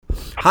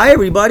Hi,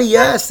 everybody.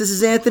 Yes, this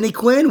is Anthony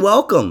Quinn.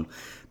 Welcome.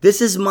 This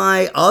is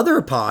my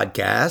other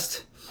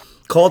podcast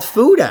called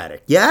Food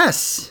Addict.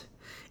 Yes.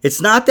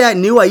 It's not that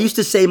new. I used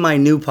to say my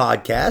new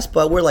podcast,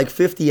 but we're like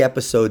 50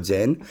 episodes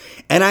in.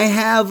 And I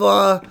have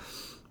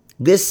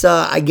this,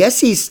 I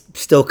guess he's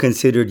still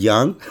considered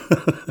young.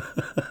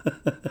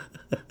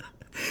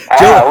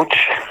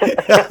 Ouch.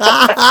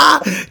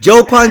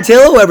 Joe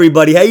Pontillo,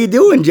 everybody. How you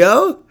doing,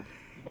 Joe?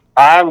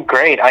 I'm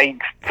great. I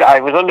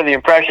was under the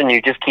impression you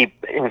just keep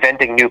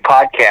inventing new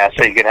podcasts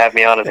so you could have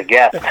me on as a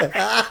guest.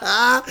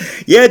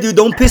 Yeah, dude,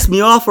 don't piss me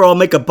off or I'll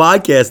make a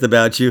podcast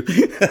about you.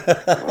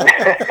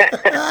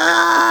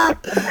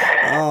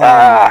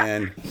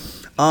 Man.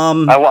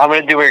 I'm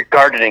going to do a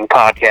gardening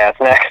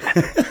podcast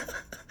next.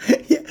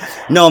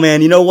 No,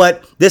 man, you know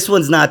what? This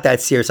one's not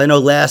that serious. I know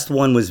last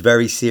one was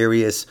very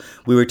serious.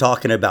 We were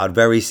talking about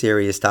very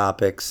serious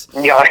topics.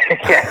 Yeah,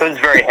 it was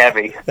very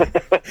heavy.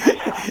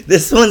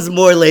 This one's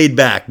more laid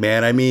back,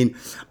 man. I mean,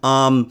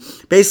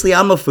 basically,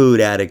 I'm a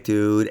food addict,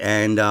 dude.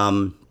 And,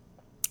 I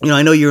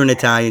know you're an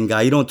Italian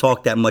guy. You don't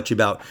talk that much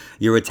about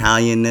your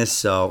Italianness,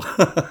 so...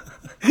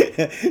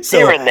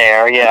 Here and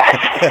there,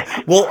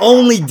 yeah. We'll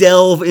only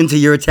delve into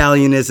your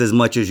Italianness as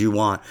much as you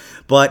want.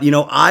 But,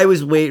 I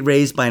was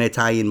raised by an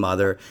Italian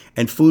mother,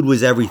 and food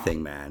was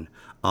everything, man.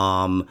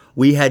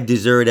 We had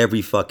dessert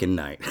every fucking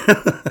night.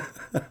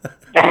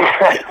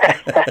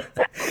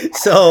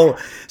 So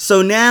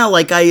now,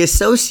 like, I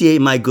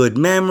associate my good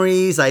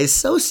memories, I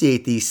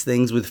associate these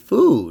things with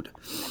food.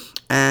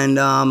 And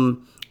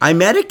I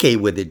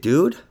medicate with it,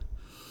 dude.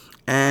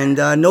 And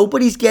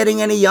nobody's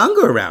getting any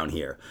younger around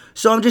here.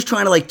 So I'm just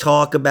trying to, like,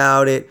 talk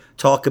about it,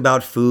 talk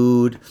about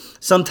food.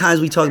 Sometimes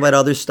we talk about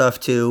other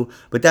stuff, too.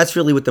 But that's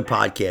really what the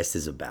podcast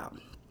is about.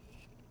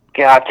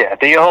 Gotcha.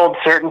 Do you hold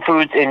certain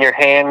foods in your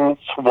hands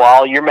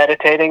while you're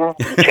meditating?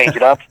 Change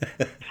it up?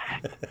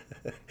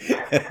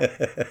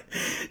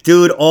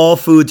 Dude, all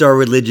foods are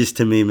religious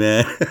to me,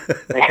 man.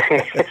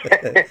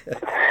 I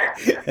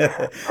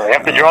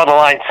have to draw the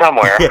line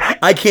somewhere.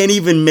 I can't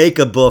even make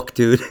a book,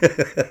 dude.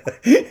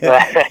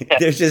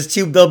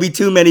 There'll be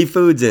too many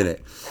foods in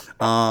it.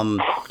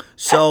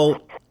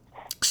 So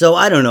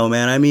I don't know,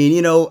 man. I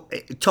mean,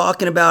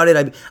 talking about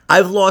it,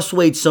 I've lost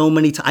weight so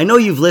many times. I know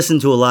you've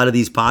listened to a lot of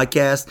these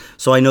podcasts,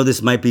 so I know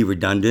this might be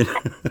redundant.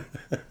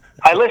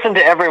 I listened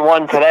to every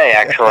one today,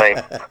 actually.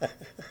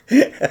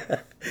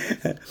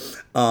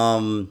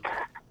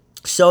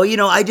 So,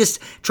 I just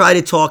try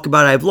to talk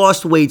about it. I've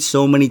lost weight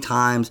so many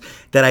times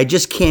that I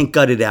just can't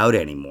gut it out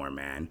anymore,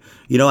 man.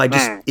 I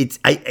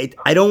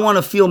don't want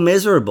to feel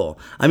miserable.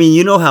 I mean,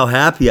 you know how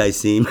happy I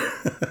seem.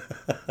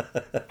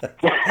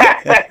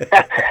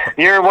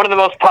 You're one of the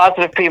most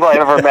positive people I've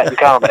ever met in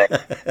comedy.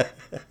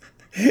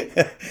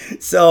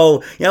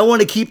 So, I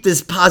want to keep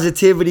this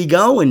positivity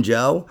going,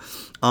 Joe.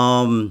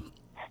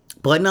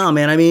 But no,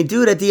 man, I mean,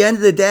 dude, at the end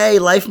of the day,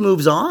 life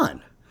moves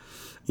on,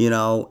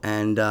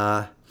 and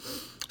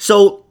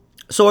so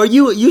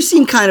you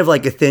seem kind of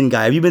like a thin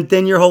guy. Have you been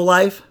thin your whole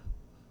life?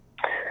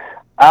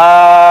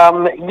 Yeah,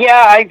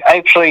 I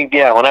actually,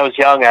 when I was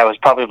young, I was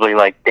probably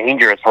like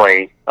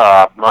dangerously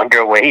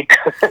underweight.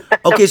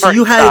 Okay, so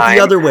you had it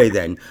the other way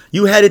then.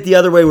 You had it the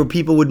other way where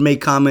people would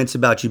make comments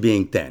about you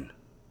being thin.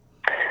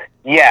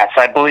 Yes,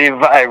 I believe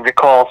I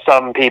recall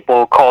some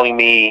people calling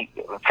me,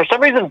 for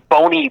some reason,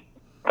 bony.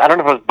 I don't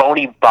know if it was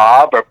Bony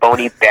Bob or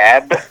Bony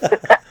Bab.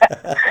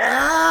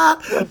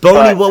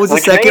 Bony, what was the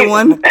second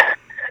one?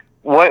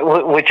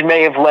 Which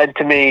may have led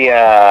to me,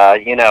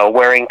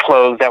 wearing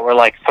clothes that were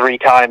like 3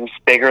 times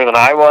bigger than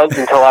I was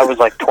until I was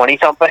like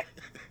 20-something.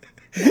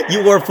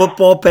 You wore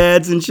football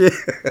pads and shit?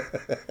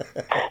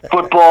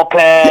 Football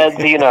pads,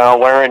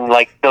 wearing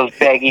like those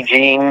baggy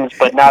jeans,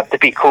 but not to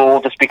be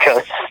cool, just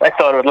because I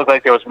thought it would look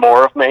like there was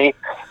more of me.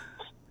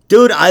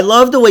 Dude, I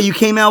love the way you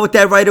came out with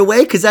that right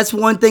away, because that's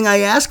one thing I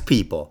ask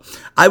people.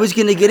 I was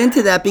going to get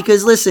into that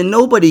because, listen,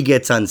 nobody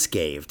gets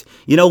unscathed.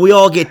 We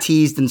all get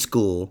teased in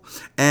school.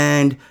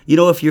 And,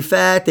 if you're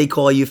fat, they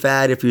call you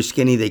fat. If you're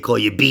skinny, they call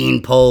you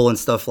beanpole and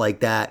stuff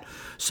like that.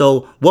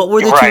 So what were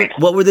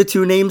the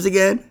two names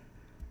again?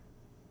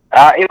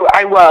 It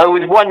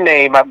was one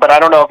name, but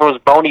I don't know if it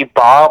was Bony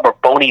Bob or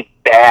Bony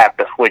Bab,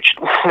 which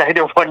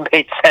neither one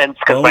made sense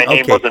because my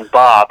name wasn't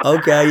Bob.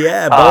 Okay,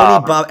 yeah,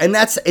 Bony Bob, and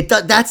that's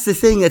the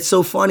thing that's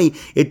so funny.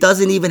 It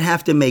doesn't even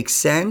have to make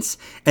sense,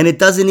 and it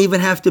doesn't even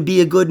have to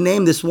be a good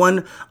name. This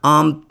one,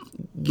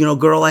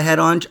 girl I had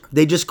on,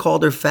 they just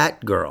called her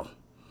Fat Girl.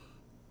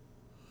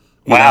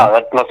 Wow,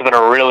 that must have been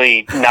a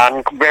really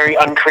very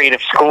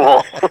uncreative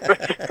school.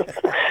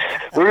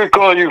 We're going to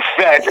call you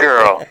Fat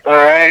Girl, all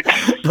right?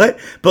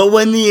 But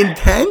when the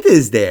intent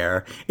is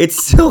there, it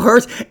still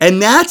hurts.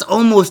 And that's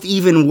almost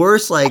even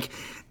worse. Like,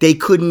 they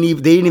didn't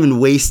even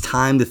waste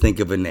time to think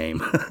of a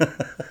name.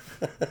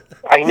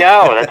 I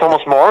know, that's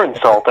almost more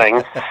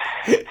insulting.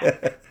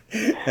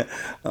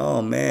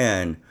 Oh,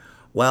 man.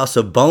 Wow,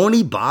 so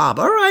Bony Bob.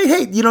 All right,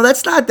 hey,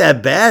 that's not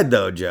that bad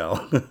though,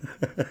 Joe.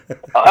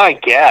 I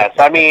guess.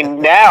 I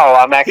mean, now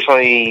I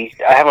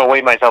haven't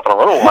weighed myself in a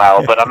little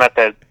while, but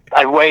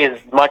I weigh as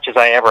much as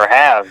I ever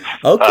have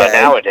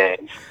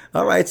nowadays.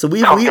 All right, so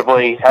we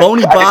comfortably.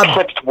 Bony Bob I've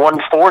eclipsed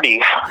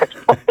 140.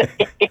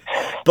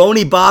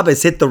 Bony Bob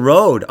has hit the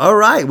road. All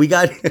right, we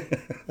got.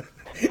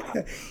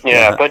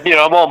 Yeah, but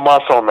I'm all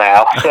muscle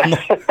now.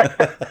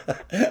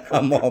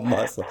 I'm all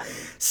muscle.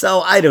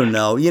 So I don't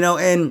know,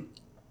 and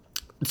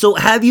so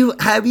have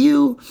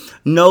you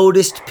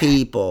noticed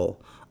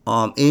people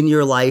in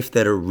your life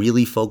that are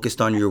really focused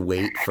on your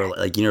weight for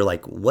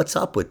like what's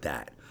up with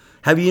that?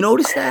 Have you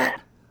noticed that?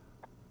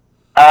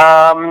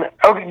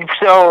 Okay,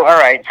 so all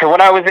right. So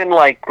when I was in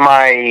like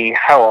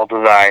how old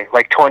was I?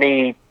 Like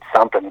 20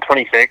 something,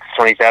 26,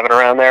 27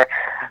 around there.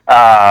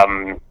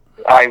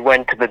 I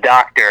went to the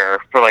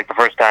doctor for like the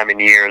first time in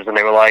years, and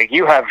they were like,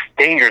 "You have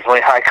dangerously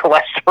high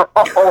cholesterol."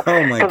 Oh my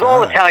God! Because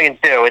all Italians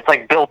do, it's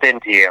like built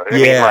into you. I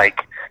mean,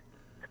 like,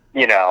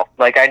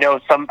 like I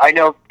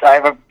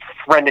have a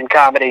friend in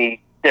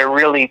comedy.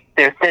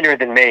 They're thinner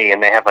than me,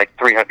 and they have like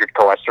 300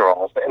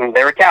 cholesterol, and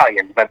they're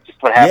Italian. That's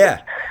just what happens.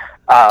 Yeah.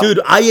 Dude,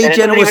 I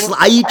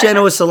eat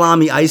Genoa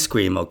salami ice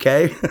cream,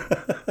 okay?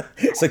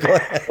 So go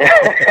ahead.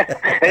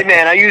 Hey,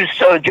 man, I use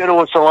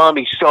Genoa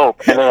salami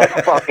soap, and then I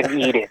fucking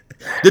eat it.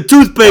 The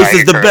toothpaste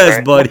is the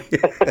best, buddy.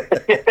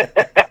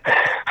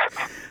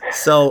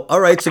 So, all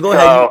right, so go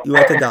ahead. You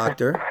went to the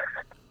doctor.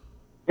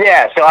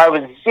 Yeah, so I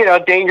was,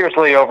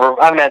 dangerously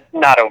I'm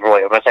not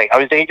overweight.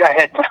 I'm saying I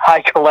had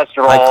high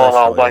cholesterol, and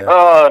I was like,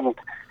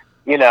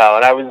 and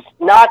I was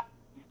not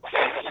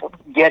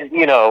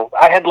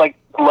I had like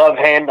love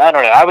hand. I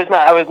don't know. I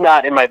was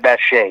not in my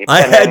best shape.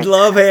 I had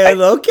love hand.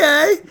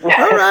 Okay, all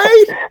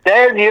right.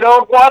 Then you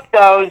don't want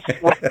those.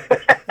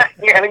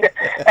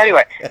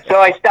 Anyway, so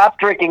I stopped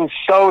drinking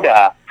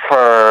soda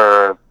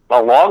for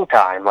a long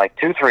time, like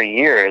 2-3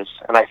 years,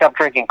 and I stopped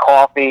drinking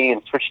coffee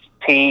and switched to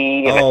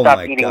tea, and I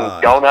stopped eating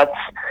donuts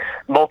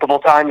multiple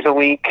times a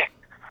week.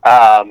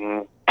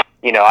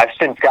 I've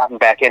since gotten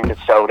back into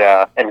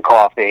soda and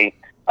coffee.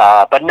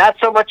 But not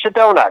so much a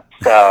donut,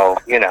 so,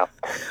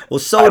 Well,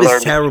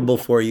 soda's terrible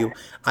for you.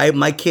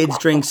 My kids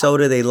drink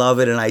soda, they love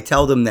it, and I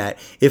tell them that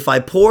if I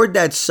poured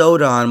that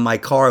soda on my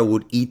car, it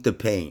would eat the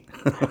paint.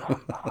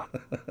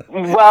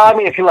 Well, I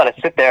mean, if you let it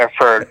sit there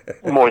for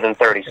more than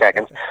 30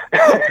 seconds.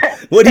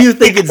 What do you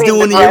think it's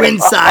doing to your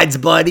insides,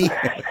 buddy?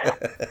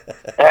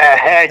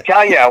 I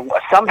tell you,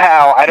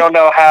 somehow, I don't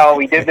know how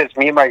we did this,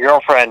 me and my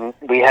girlfriend,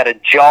 we had a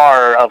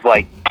jar of,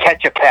 like,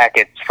 ketchup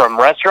packets from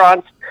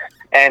restaurants.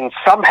 And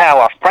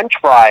somehow a French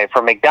fry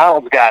from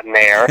McDonald's got in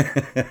there,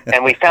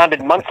 and we found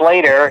it months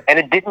later, and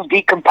it didn't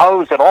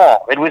decompose at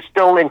all. It was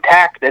still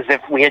intact as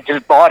if we had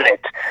just bought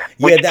it,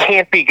 which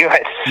can't be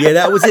good. Yeah,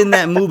 that was in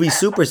that movie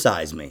Super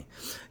Size Me.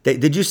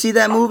 Did you see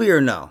that movie or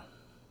no?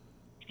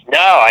 No,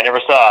 I never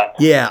saw it.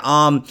 Yeah,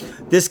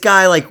 this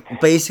guy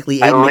basically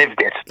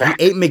lived it. He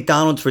ate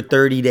McDonald's for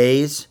 30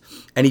 days.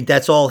 And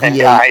that's all he ate.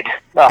 Died.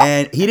 Oh.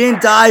 And he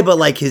didn't die, but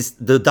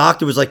the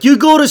doctor was like, "You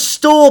go to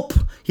stop."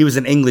 He was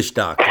an English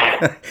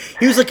doctor.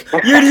 He was like,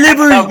 "Your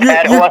liver,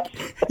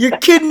 your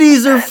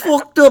kidneys are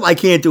fucked up." I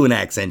can't do an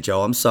accent,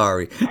 Joe. I'm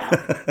sorry.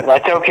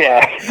 That's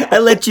okay. I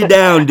let you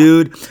down,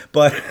 dude.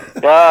 But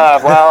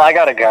well, I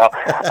gotta go.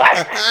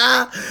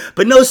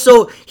 But no,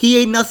 so he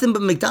ate nothing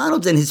but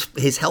McDonald's, and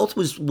his health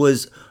was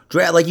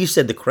like you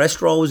said, the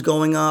cholesterol was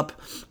going up.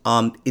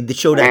 It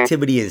showed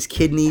activity in his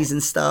kidneys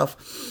and stuff.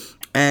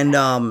 And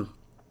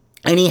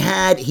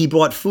he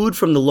brought food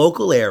from the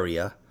local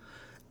area,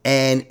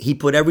 and he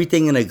put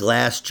everything in a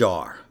glass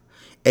jar,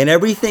 and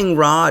everything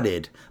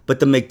rotted, but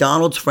the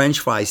McDonald's French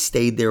fries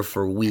stayed there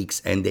for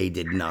weeks, and they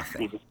did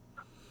nothing.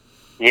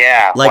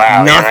 Yeah, like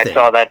wow, nothing. I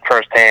saw that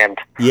firsthand.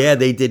 Yeah,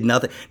 they did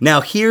nothing.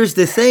 Now here's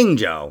the thing,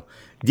 Joe.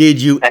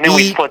 Did you and then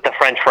we split the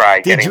French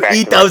fry. Did you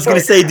eat? I was going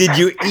to say, did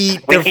you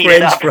eat the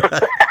French fry?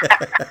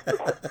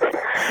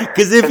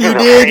 Because if you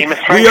did,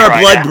 we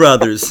are blood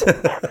brothers.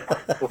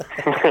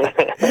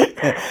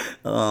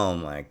 Oh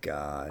my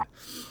God!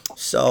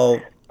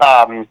 So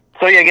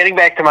yeah, getting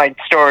back to my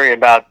story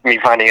about me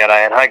finding out I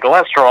had high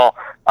cholesterol,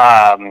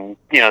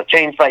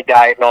 changed my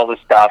diet and all this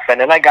stuff, and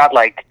then I got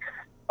I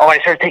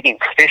started taking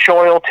fish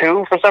oil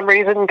too for some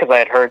reason because I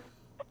had heard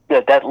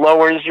that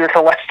lowers your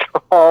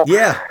cholesterol.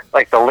 Yeah.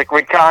 Like the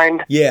liquid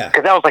kind. Yeah.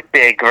 Because that was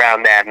big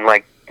around then,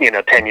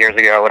 10 years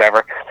ago or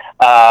whatever.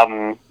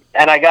 And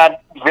I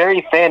got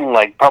very thin,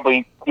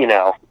 probably,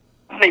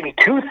 maybe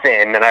too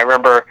thin. And I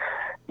remember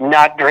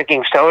not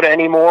drinking soda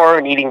anymore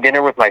and eating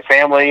dinner with my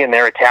family, and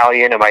they're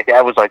Italian. And my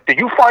dad was like, "Did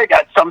you find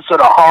out some sort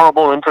of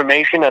horrible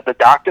information at the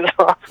doctor's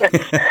office?"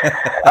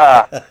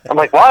 I'm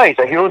like, "Why?" He's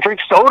like, "You don't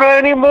drink soda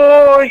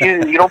anymore?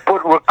 You don't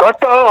put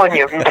ricotta on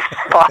your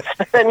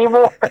pasta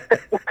anymore?"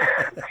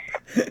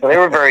 They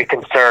were very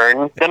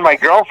concerned. Then my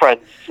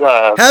girlfriend's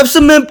Have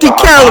some empty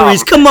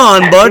calories. Come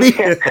on, buddy.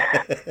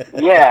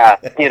 yeah,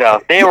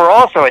 they were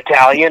also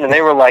Italian, and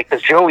they were like,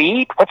 "Does Joe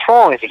eat? What's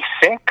wrong? Is he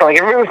sick?" Like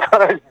everyone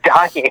thought I was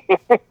dying.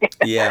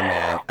 Yeah,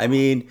 man. I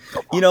mean,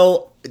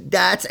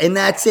 that's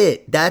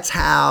it. That's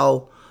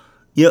how.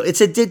 It's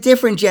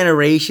different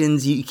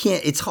generations. You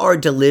can't. It's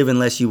hard to live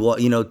unless you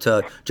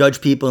to judge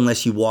people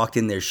unless you walked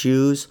in their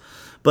shoes.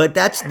 But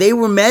they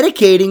were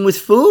medicating with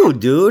food,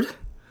 dude.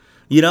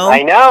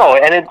 I know,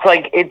 and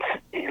it's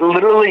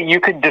literally you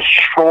could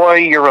destroy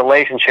your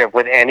relationship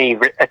with any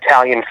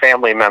Italian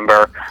family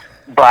member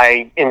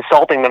by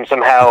insulting them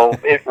somehow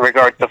in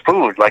regards to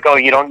food. Like, oh,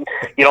 you don't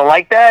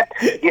like that?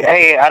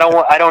 Hey, I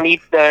don't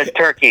eat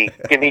turkey.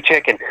 Give me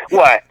chicken.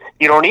 What?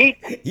 You don't eat?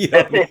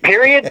 That's it,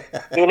 period.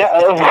 Or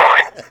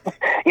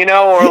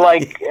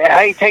like,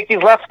 hey, take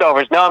these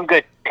leftovers. No, I'm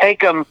good.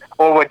 Take them,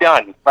 or we're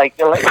done. Like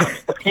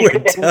you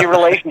can end your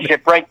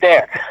relationship right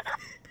there.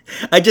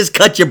 I just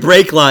cut your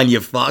brake line,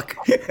 you fuck.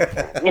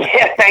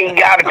 Yeah, you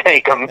gotta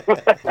take them.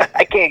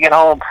 I can't get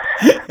home.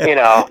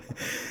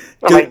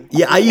 Dude,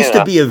 I used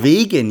to be a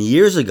vegan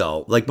years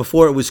ago, like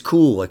before it was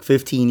cool, like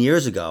 15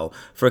 years ago,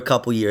 for a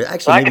couple years.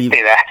 Actually, I can see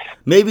that.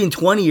 Maybe even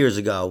 20 years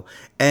ago,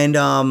 and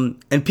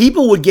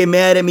people would get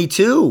mad at me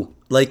too,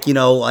 like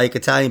like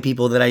Italian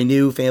people that I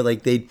knew,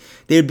 like they'd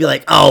be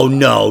like, "Oh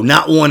no,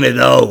 not one of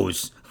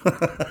those."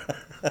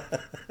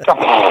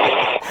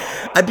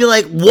 I'd be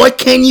like, "What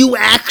can you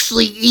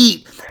actually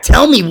eat?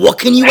 Tell me, what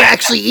can you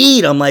actually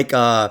eat?" I'm like,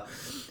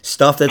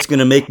 stuff that's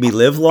gonna make me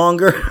live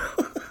longer.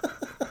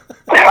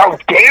 How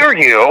dare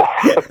you?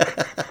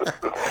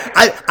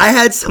 I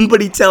had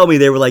somebody tell me,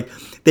 they were like,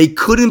 they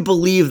couldn't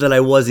believe that I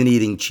wasn't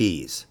eating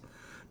cheese.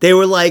 They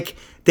were like,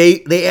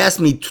 they asked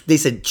me, they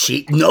said,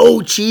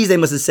 no cheese. They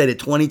must have said it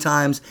 20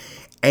 times.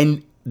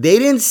 And they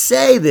didn't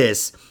say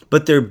this,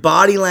 but their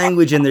body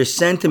language and their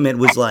sentiment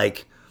was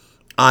like,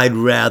 I'd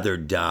rather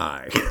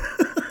die.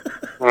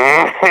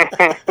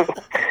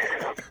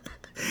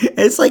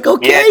 It's like,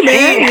 okay,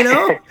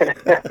 man,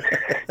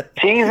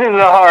 Cheese is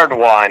a hard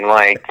one,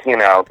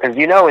 because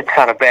it's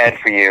kind of bad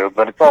for you,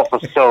 but it's also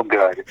so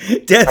good.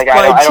 Death by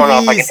I don't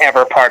know if I can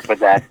ever part with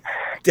that.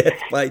 Death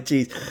by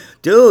cheese.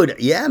 Dude,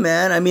 yeah,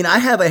 man. I mean, I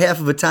have a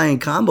half of Italian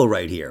combo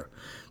right here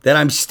that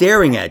I'm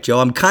staring at, Joe.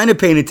 I'm kind of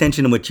paying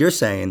attention to what you're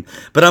saying,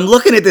 but I'm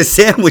looking at this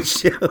sandwich,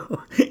 too,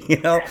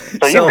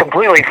 So you've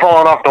completely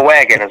fallen off the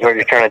wagon is what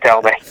you're trying to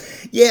tell me.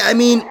 Yeah, I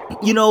mean,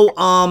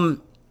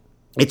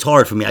 it's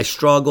hard for me. I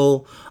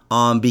struggle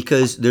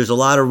because there's a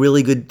lot of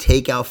really good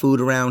takeout food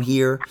around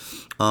here.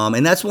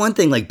 And that's one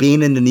thing, like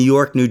being in the New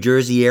York, New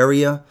Jersey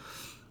area,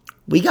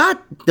 we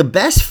got the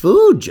best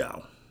food,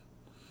 Joe.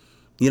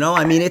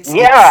 I mean, it's...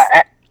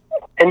 Yeah,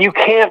 and you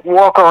can't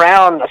walk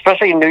around,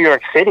 especially in New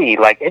York City,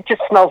 it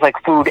just smells like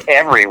food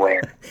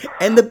everywhere.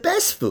 And the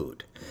best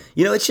food.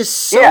 It's just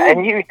so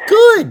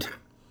good.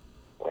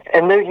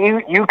 And then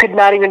you could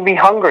not even be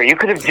hungry. You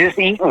could have just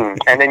eaten,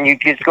 and then you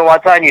just go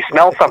outside and you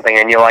smell something,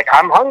 and you're like,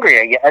 I'm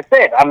hungry. That's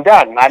it. I'm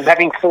done. I'm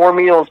having 4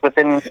 meals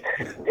within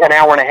an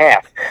hour and a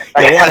half.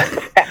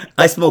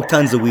 I smoke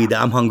tons of weed.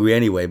 I'm hungry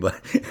anyway,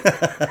 but...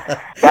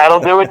 That'll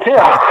do it, too.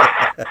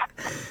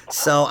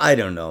 So, I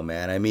don't know,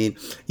 man. I mean,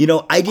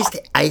 I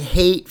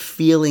hate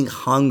feeling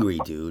hungry,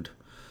 dude.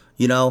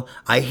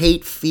 I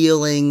hate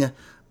feeling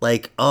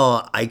like,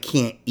 oh, I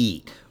can't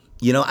eat.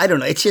 I don't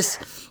know. It's just...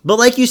 But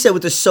like you said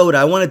with the soda,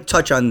 I want to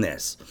touch on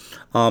this.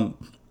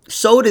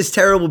 Soda is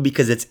terrible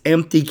because it's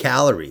empty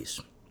calories.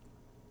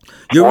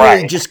 You're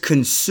really just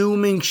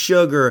consuming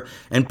sugar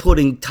and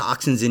putting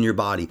toxins in your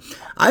body.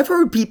 I've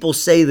heard people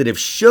say that if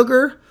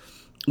sugar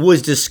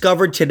was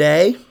discovered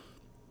today,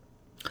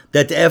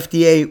 that the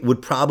FDA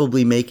would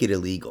probably make it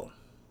illegal.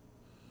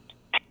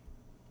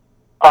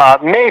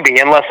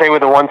 Maybe, unless they were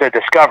the ones that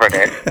discovered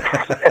it.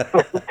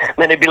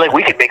 Then they'd be like,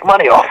 we could make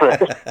money off of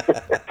this.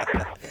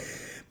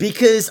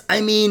 Because,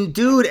 I mean,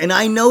 dude, and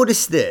I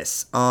noticed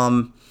this,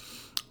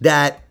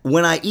 that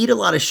when I eat a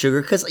lot of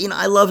sugar, because,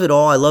 I love it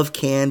all. I love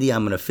candy.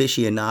 I'm an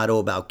aficionado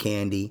about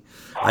candy.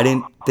 I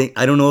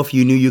don't know if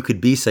you knew you could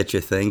be such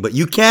a thing, but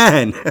you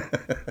can.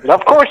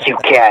 Of course you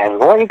can.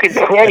 Well, you could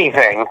do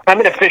anything.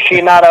 I'm an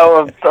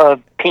aficionado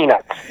of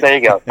peanuts. There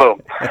you go.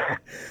 Boom.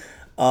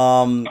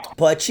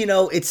 But,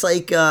 it's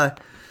like, I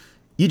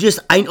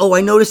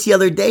noticed the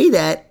other day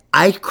that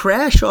I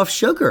crash off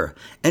sugar.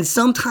 And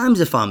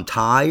sometimes if I'm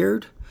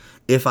tired,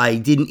 if I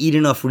didn't eat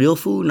enough real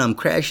food and I'm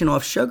crashing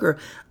off sugar,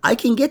 I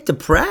can get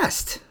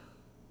depressed.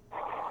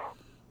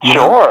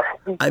 Sure.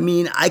 I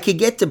mean, I could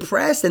get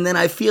depressed and then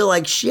I feel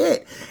like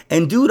shit.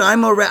 And dude,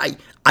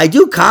 I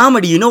do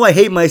comedy. I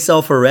hate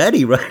myself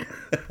already, right?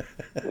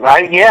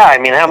 Right? Yeah. I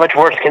mean, how much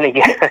worse can it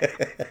get?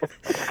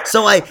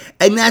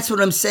 And that's what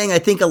I'm saying. I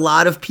think a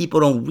lot of people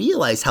don't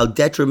realize how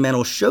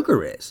detrimental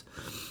sugar is.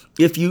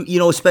 If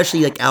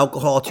especially like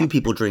alcohol, too,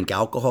 people drink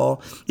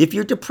alcohol. If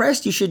you're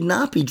depressed, you should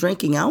not be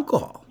drinking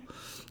alcohol.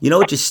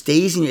 It just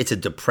stays it's a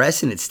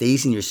depressant. It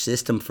stays in your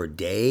system for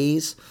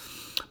days.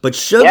 But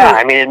sugar... Yeah,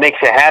 I mean, it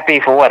makes you happy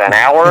for, an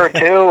hour or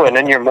two, and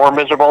then you're more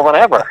miserable than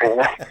ever.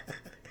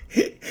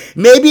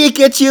 Maybe it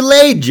gets you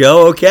laid,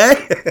 Joe,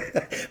 okay?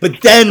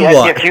 But then Yeah,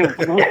 what? if you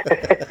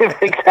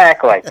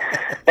exactly,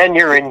 then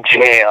you're in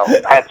jail.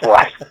 That's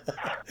what.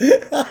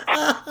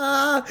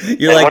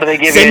 You're And like, what do they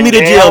give send you me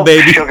in to jail,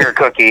 baby. Sugar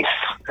cookies.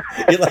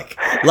 You're like,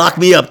 lock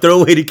me up,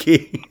 throw away the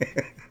key.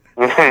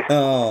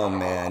 Oh,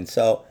 man.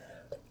 So,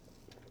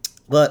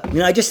 but,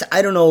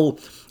 I don't know.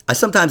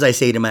 Sometimes I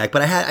say to Mac,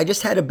 but I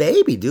just had a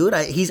baby, dude.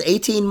 He's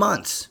 18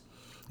 months,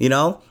 you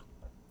know?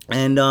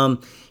 And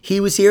he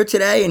was here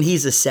today, and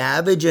he's a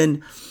savage,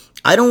 and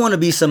I don't want to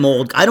be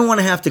I don't want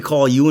to have to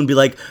call you and be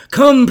like,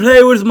 come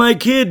play with my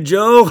kid,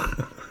 Joe.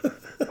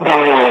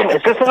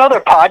 Is this another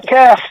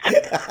podcast?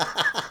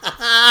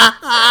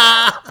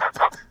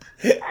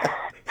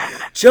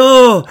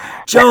 Joe,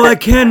 I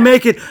can't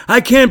make it.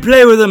 I can't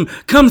play with him.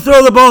 Come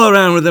throw the ball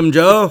around with him,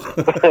 Joe.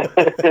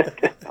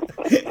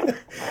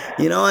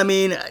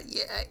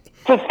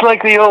 Just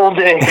like the old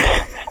days.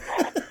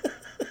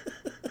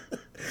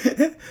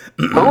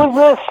 Who is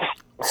this?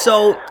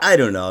 So I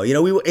don't know,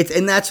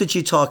 and that's what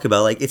you talk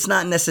about. Like, it's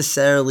not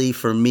necessarily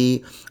for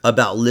me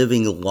about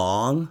living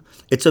long.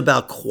 It's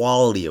about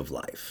quality of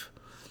life.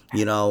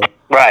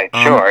 Right.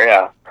 Sure.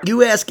 Yeah.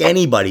 You ask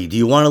anybody, do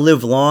you want to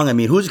live long? I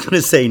mean, who's going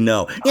to say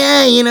no?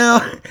 Yeah,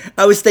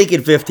 I was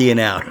thinking 50 and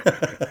out.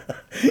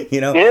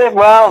 Yeah.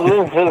 Well,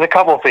 there's a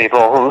couple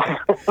people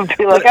who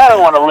be like, I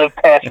don't want to live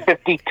past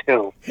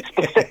 52,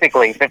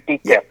 specifically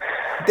 52. Yeah.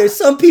 There's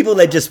some people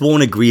that just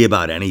won't agree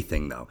about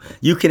anything, though.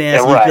 You can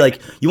ask, Yeah, right. Be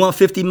like, you want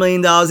 $50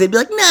 million? They'd be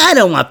like, nah, I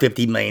don't want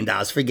 $50 million.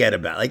 Forget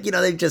about it. Like,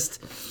 they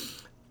just,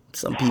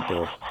 some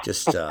people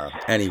just,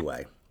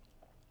 anyway.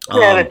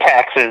 Yeah, the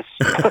taxes.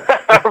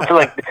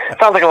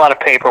 Sounds like a lot of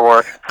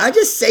paperwork. I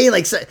just say,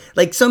 like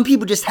some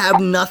people just have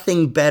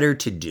nothing better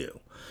to do.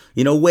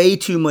 Way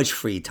too much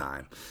free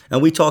time.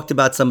 And we talked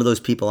about some of those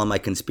people on my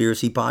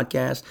conspiracy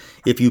podcast.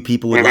 If you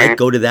people would like,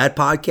 go to that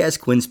podcast,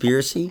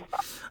 Quinspiracy.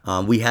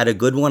 We had a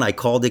good one. I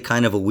called it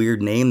kind of a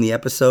weird name, the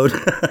episode.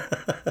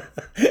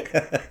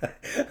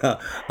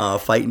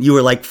 Fighting. You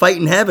were like,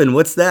 fighting heaven.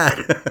 What's that?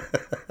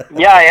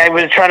 Yeah, I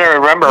was trying to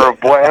remember.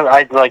 Boy,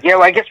 I was like,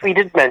 I guess we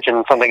did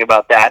mention something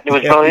about that. It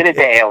was related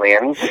to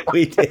aliens.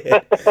 We did.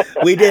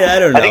 I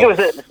don't know. I think it was,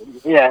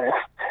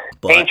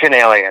 but, ancient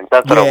aliens.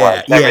 That's what it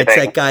was. Yeah, it's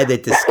that guy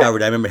that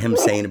discovered. I remember him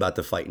saying about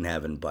the fight in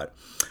heaven. But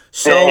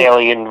the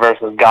alien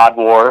versus God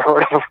war or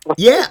whatever.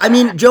 Yeah, I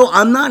mean, Joe,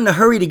 I'm not in a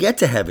hurry to get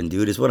to heaven,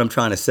 dude. Is what I'm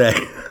trying to say.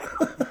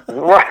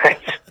 Right.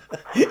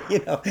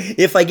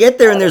 If I get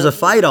there and there's a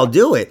fight, I'll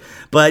do it.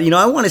 But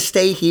I want to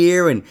stay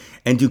here and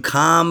do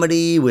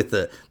comedy with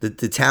the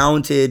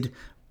talented,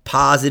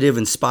 positive,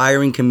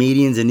 inspiring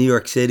comedians in New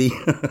York City.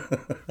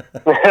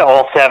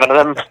 All 7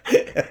 of them.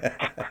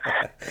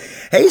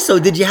 Hey, so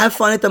did you have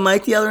fun at the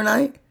mic the other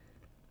night?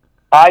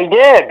 I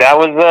did. That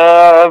was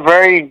a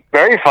very,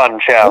 very fun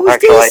show.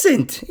 It was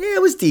decent. Yeah,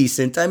 it was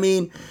decent. I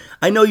mean,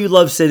 I know you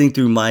love sitting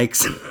through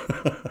mics.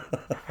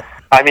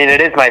 I mean,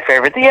 it is my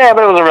favorite. Yeah,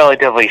 but it was a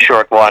relatively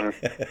short one.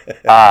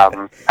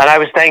 And I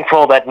was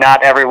thankful that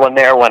not everyone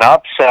there went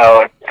up.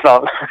 So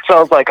I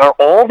was like, are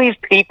all these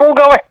people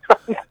going?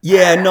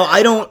 Yeah, no,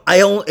 I don't.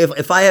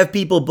 If I have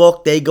people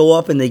booked, they go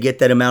up and they get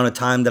that amount of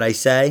time that I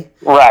say.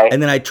 Right.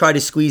 And then I try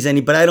to squeeze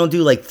but I don't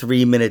do like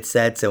 3-minute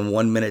sets and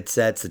 1-minute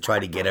sets to try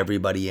to get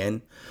everybody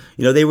in.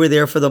 They were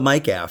there for the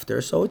mic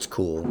after, so it's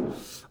cool.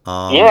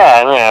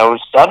 Yeah,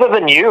 other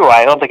than you,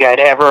 I don't think I'd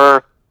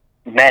ever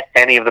met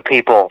any of the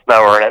people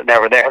that were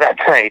there that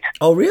night.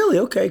 Oh, really?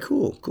 Okay,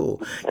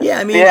 cool. Yeah,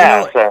 I mean,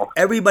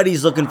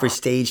 everybody's looking for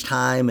stage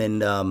time,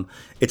 and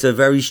it's a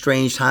very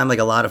strange time. Like,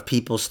 a lot of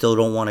people still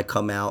don't want to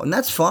come out, and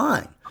that's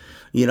fine.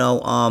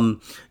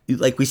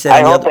 Like we said,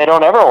 I hope they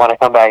don't ever want to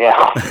come back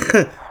out.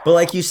 But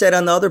like you said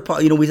on the other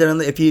part, we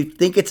said if you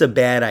think it's a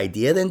bad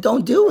idea, then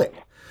don't do it.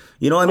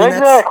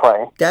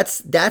 Exactly.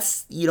 That's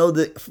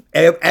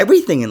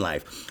everything in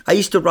life. I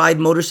used to ride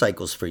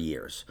motorcycles for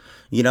years.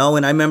 And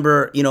I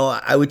remember,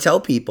 I would tell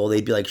people,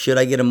 they'd be like, should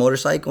I get a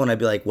motorcycle? And I'd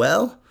be like,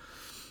 well,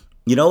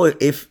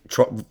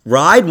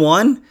 ride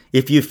one.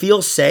 If you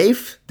feel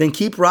safe, then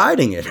keep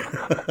riding it.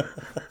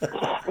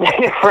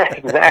 Right,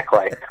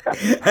 exactly.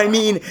 I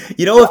mean,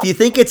 if you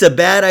think it's a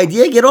bad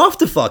idea, get off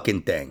the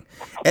fucking thing.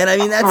 And I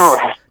mean,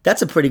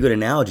 that's a pretty good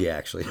analogy,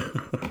 actually.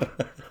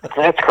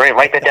 That's great.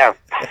 Write that down.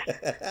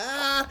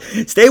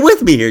 Stay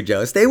with me here,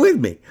 Joe. Stay with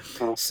me.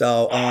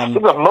 So, this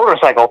is a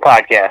motorcycle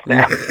podcast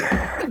now.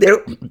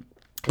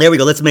 There we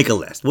go. Let's make a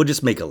list. We'll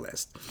just make a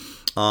list.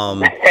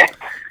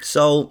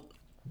 So,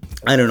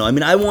 I don't know. I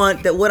mean,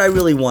 what I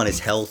really want is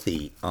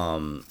healthy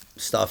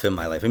stuff in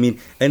my life. I mean,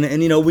 and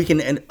we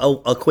can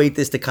equate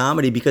this to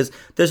comedy because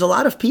there's a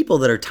lot of people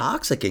that are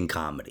toxic in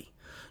comedy,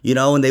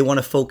 and they want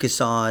to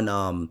focus on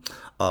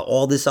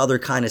all this other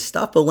kind of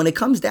stuff. But when it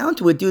comes down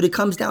to it, dude, it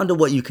comes down to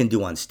what you can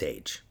do on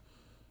stage.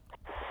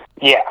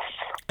 Yes.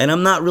 And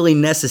I'm not really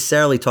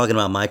necessarily talking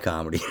about my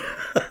comedy.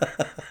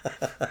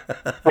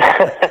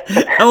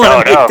 I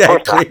want to make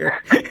that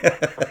clear.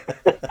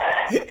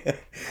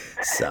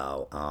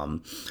 So,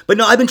 but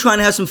no, I've been trying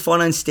to have some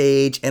fun on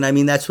stage, and I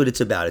mean, that's what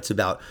it's about. It's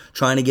about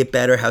trying to get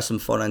better, have some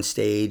fun on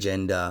stage,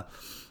 and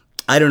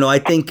I don't know. I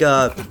think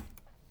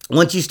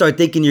once you start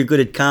thinking you're good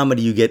at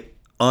comedy, you get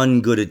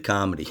ungood at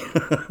comedy.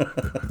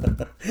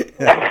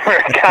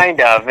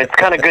 Kind of. It's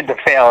kind of good to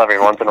fail every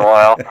once in a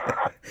while.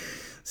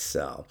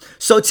 So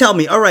tell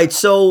me. All right.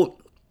 So,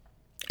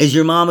 is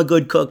your mom a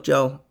good cook,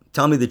 Joe?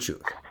 Tell me the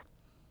truth.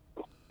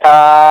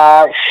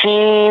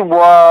 She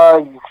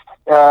was.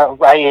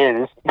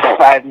 Is.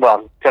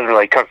 Well, doesn't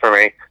really cook for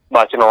me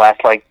much in the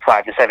last like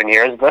 5 to 7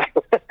 years, but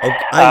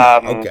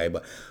okay,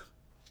 but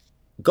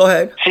go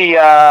ahead. She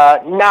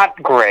not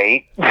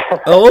great.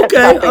 Oh,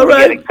 okay, all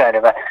right. Get excited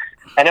about.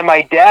 And then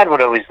my dad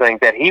would always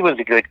think that he was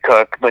a good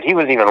cook, but he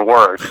was even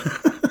worse.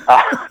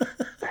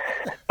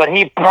 But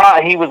he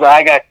was.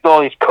 I got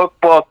all these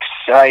cookbooks.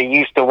 I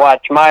used to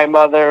watch my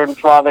mother and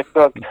father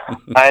cook.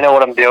 I know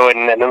what I'm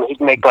doing, and then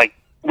he'd make like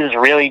this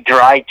really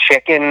dry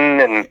chicken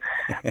and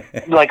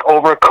like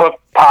overcooked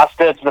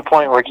pasta to the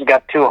point where it just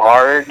got too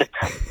hard,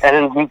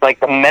 and then like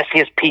the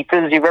messiest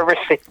pizzas you've ever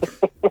seen.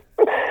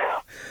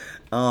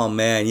 Oh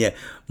man, yeah.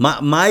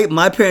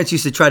 My parents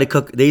used to try to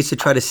cook. They used to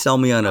try to sell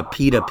me on a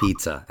pita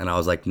pizza, and I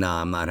was like,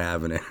 nah, I'm not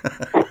having it.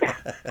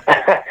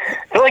 I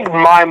feel like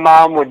my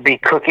mom would be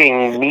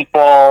cooking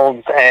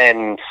meatballs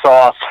and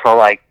sauce for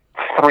like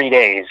 3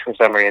 days for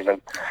some reason.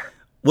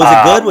 Was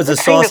it good? Was the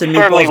sauce and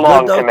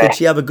meatballs good though? Did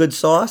she have a good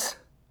sauce?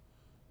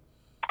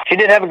 She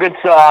did have a good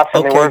sauce,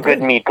 and they were good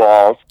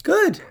meatballs.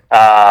 Good.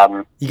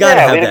 You gotta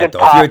have we had that a good though.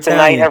 If you're pasta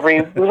night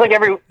Italian. it was like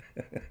every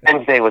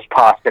Wednesday was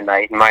pasta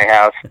night in my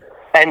house,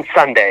 and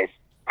Sundays.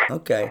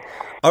 Okay.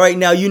 All right.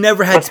 Now you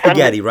never had But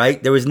spaghetti,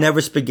 right? There was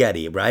never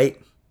spaghetti, right?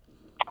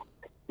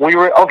 We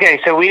were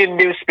so we didn't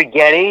do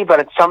spaghetti, but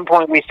at some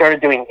point we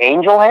started doing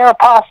angel hair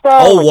pasta.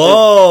 Oh,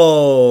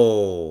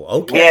 whoa.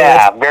 Okay.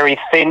 Yeah, very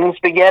thin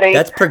spaghetti.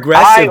 That's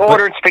progressive. I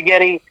ordered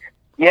spaghetti.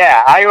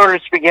 Yeah, I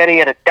ordered spaghetti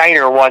at a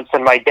diner once,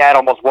 and my dad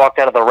almost walked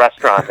out of the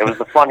restaurant. It was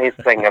the funniest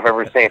thing I've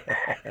ever seen.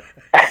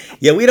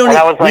 Yeah, we don't. And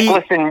I was like,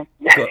 "Listen,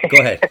 go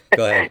ahead.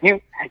 Go ahead.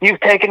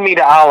 You've taken me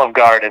to Olive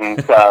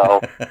Garden,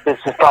 so this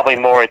is probably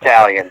more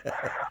Italian."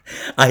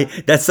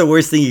 That's the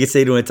worst thing you can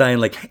say to an Italian.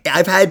 Like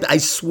I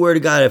swear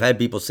to God, I've had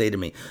people say to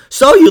me,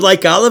 "So you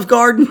like Olive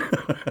Garden?"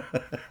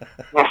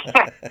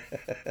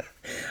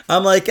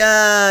 I'm like,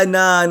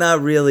 nah,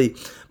 not really.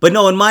 But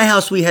no, in my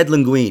house we had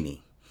linguine.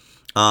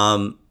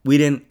 I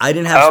didn't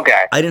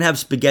have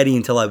spaghetti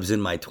until I was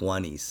in my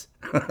 20s.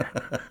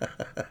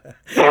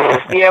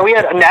 Yeah,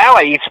 now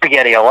I eat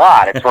spaghetti a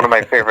lot. It's one of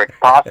my favorite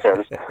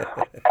pastas.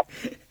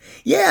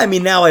 Yeah, I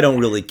mean, now I don't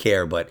really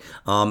care, but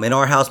in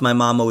our house, my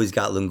mom always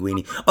got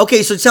linguine.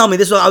 Okay, so tell me,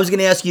 I was going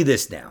to ask you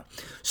this now.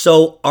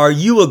 So, are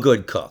you a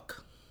good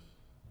cook?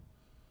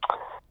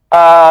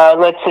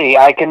 Let's see.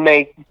 I can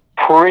make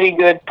pretty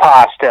good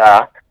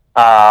pasta.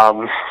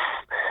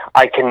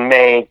 I can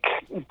make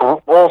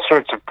all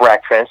sorts of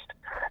breakfast.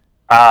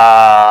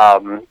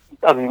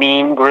 A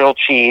mean grilled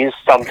cheese,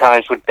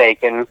 sometimes with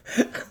bacon.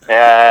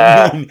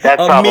 That's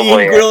probably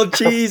mean grilled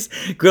cheese.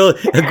 Grill.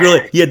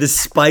 You had to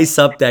spice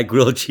up that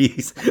grilled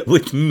cheese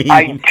with mean.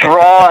 I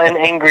draw an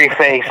angry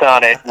face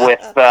on it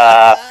with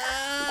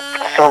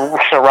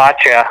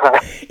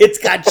sriracha. It's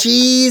got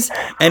cheese,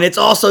 and it's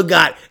also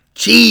got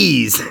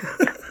cheese.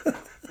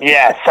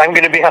 Yes, I'm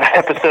going to be on an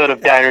episode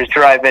of Diners,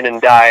 Drive-In,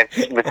 and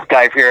Dives with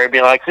Guy Fieri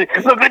being like,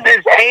 look at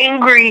this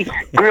angry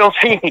grilled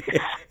cheese.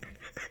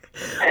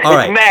 All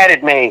right. It's mad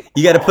at me.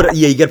 You got to put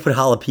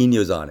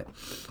jalapenos on it.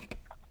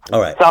 All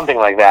right. Something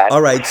like that.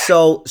 All right.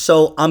 So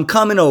I'm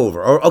coming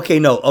over. Or okay,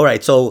 no. All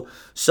right. So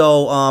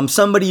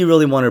somebody you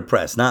really want to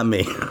impress, not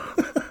me.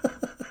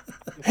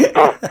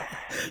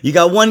 You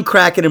got one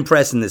crack at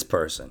impressing this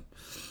person,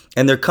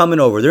 and they're coming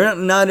over. They're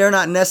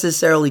not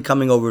necessarily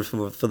coming over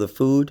for the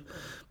food,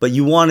 but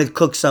you want to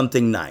cook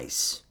something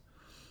nice.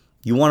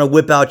 You want to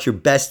whip out your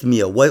best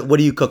meal. What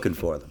are you cooking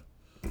for them?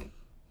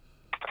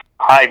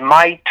 I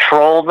might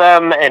troll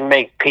them and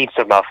make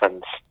pizza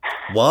muffins.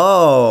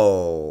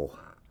 Whoa.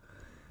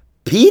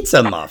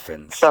 Pizza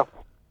muffins? So,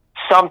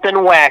 something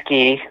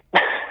wacky.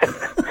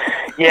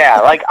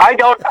 Yeah, like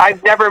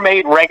I've never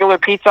made regular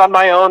pizza on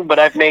my own, but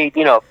I've made,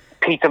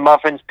 pizza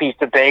muffins,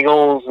 pizza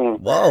bagels, and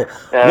whoa.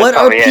 What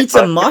are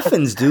pizza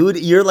muffins,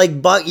 dude? You're like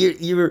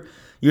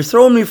you're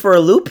throwing me for a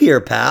loop here,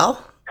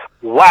 pal.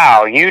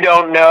 Wow, you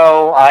don't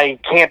know. I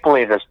can't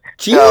believe this.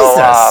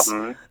 Jesus.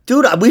 So,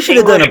 dude, we should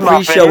have done a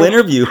pre-show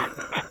interview.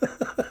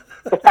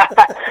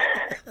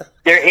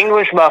 They're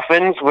English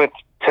muffins with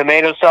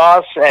tomato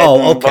sauce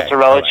and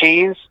mozzarella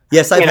cheese.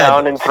 Yes, I've had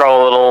and then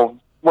throw a little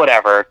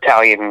whatever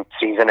Italian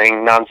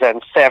seasoning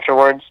nonsense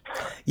afterwards.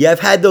 Yeah, I've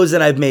had those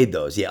and I've made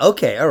those. Yeah,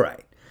 okay, all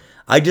right.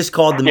 I just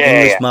called them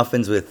English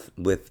muffins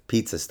with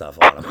pizza stuff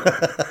on them.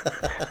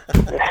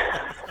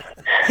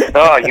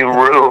 Oh, you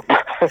rube.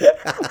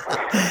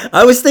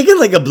 I was thinking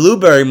like a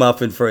blueberry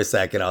muffin for a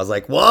second. I was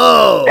like,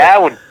 whoa.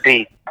 That would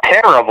be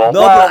terrible.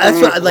 No, but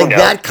that's what, like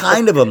that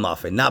kind of a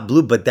muffin. Not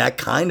blue, but that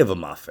kind of a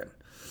muffin.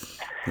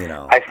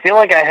 I feel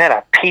like I had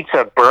a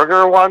pizza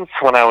burger once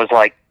when I was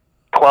like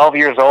 12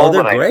 years old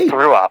and I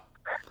threw up.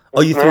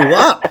 Oh, you threw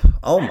up?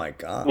 Oh, my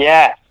God.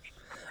 Yeah.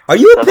 Are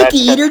you a picky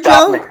eater,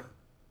 Joe?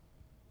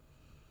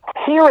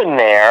 Here and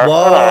there.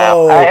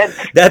 Whoa,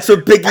 that's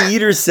what picky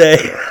eaters say.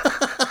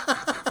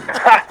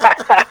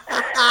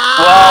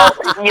 Well,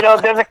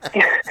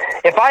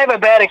 if I have a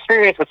bad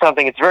experience with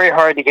something, it's very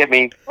hard to get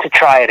me to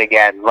try it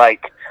again.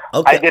 Like,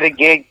 Okay. I did a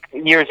gig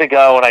years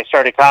ago when I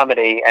started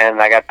comedy,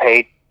 and I got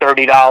paid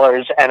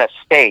 $30 and a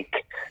steak.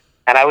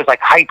 And I was like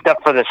hyped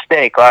up for the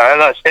steak.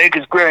 Oh, steak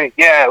is great.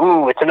 Yeah,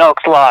 ooh, it's an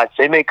Elks Lodge.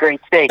 They make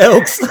great steak.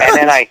 Elks And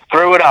then I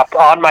threw it up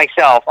on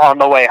myself on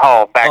the way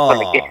home back from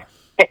the gig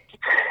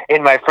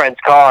in my friend's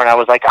car, and I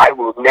was like, I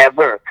will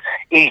never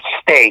eat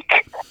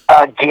steak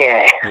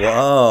again.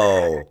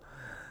 Whoa.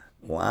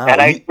 Wow.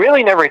 And I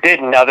really never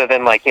did, other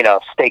than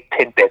steak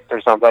tidbits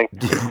or something.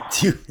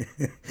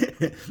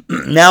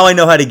 Now I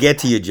know how to get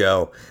to you,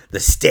 Joe. The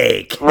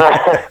steak.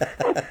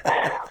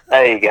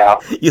 There you go.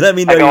 You let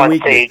me know I go your on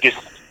weakness. stage, just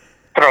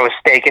throw a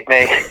steak at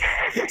me.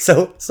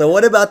 So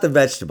what about the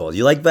vegetables?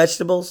 You like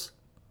vegetables?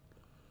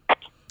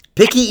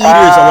 Picky eaters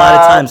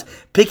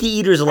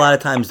a lot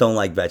of times don't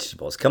like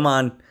vegetables. Come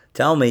on,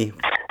 tell me.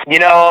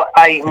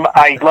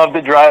 I love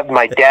to drive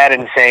my dad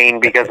insane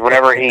because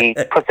whenever he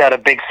puts out a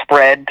big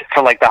spread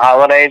for the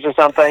holidays or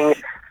something,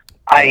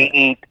 I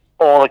eat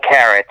all the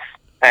carrots.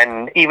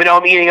 And even though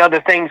I'm eating other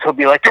things, he'll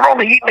be like, "You're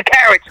only eating the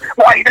carrots.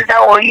 Why are you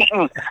all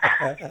eating?"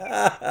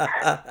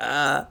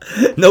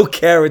 No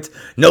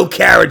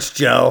carrots,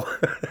 Joe.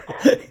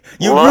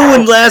 You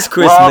ruined last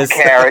Christmas. Love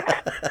carrots.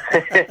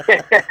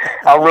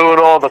 I'll ruin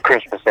all the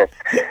Christmases.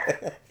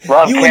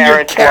 Love You carrots. and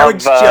your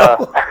carrots,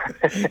 Joe.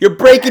 You're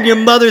breaking your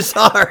mother's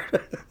heart.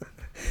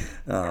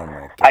 Oh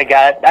my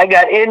God. I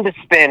got into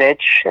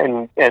spinach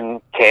and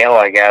kale,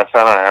 I guess.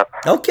 I don't know.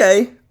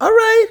 Okay. All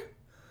right.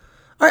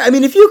 I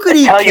mean, if you could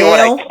eat Tell kale, you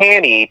what I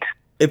can eat.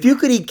 if you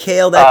could eat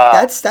kale,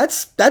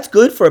 that's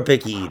good for a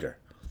picky eater.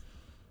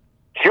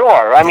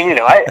 Sure. I mean,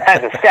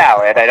 as a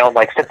salad, I don't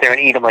sit there and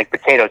eat them like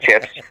potato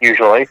chips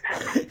usually.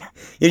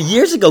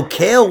 Years ago,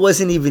 kale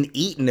wasn't even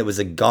eaten; it was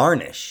a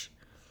garnish.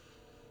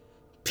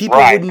 People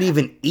Right. wouldn't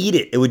even eat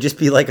it; it would just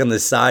be on the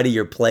side of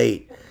your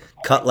plate,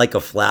 cut like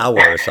a flower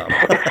or something.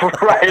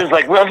 Right. It's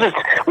like we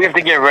have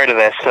to get rid of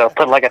this, so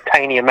put a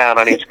tiny amount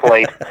on each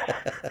plate.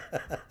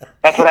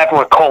 That's what happened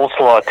with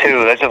coleslaw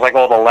too. That's just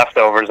all the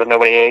leftovers that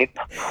nobody ate.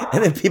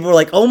 And then people were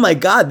like, "Oh my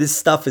God, this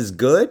stuff is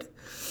good,"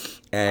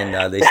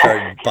 and they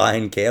started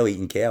buying kale,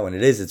 eating kale, and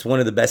it's one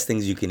of the best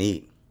things you can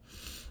eat.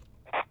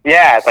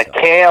 Yeah, it's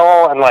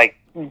kale and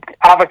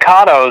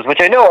avocados, which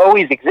I know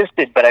always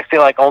existed, but I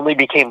feel only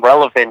became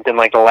relevant in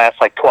the last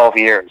 12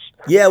 years.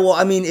 Yeah, well,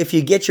 I mean, if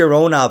you get your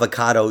own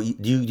avocado,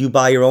 do you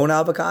buy your own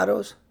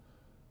avocados?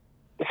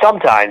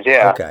 Sometimes,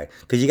 yeah. Okay,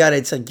 because you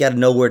gotta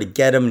know where to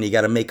get them, and you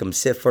gotta make them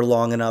sit for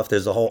long enough.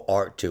 There's a whole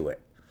art to it.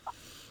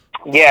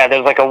 Yeah,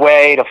 there's a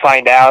way to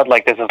find out.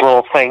 There's this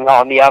little thing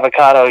on the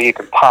avocado you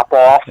can pop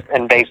off,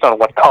 and based on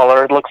what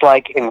color it looks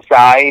like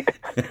inside,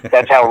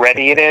 that's how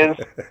ready it is.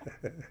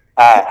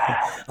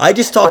 I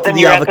just talked to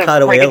the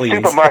avocado at the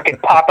aliens.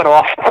 supermarket popping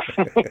off,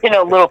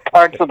 little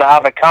parts of the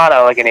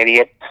avocado like an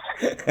idiot.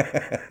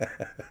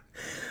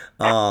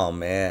 Oh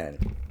man.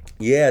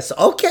 Yes.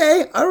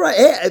 Okay. All right.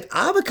 Hey,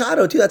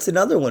 avocado too. That's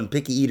another one.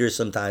 Picky eaters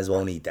sometimes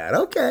won't eat that.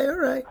 Okay. All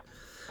right.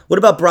 What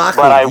about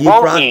broccoli? But I Do you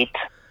won't eat.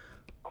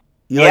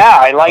 You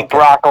I like okay.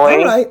 broccoli.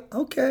 All right.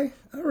 Okay.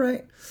 All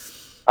right.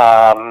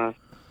 I'm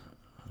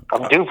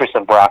due for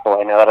some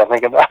broccoli now that I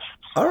think about it.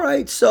 All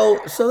right, so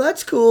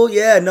that's cool.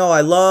 Yeah, no,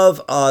 I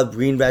love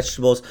green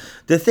vegetables.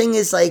 The thing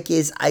is, I've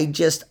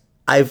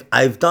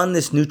done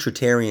this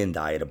nutritarian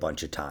diet a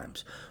bunch of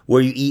times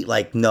where you eat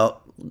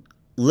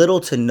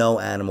little to no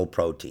animal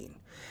protein,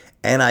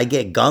 and I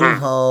get gung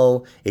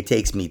ho. It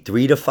takes me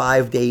 3 to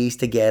 5 days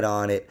to get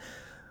on it,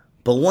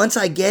 but once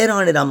I get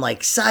on it, I'm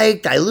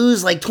psyched. I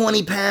lose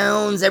 20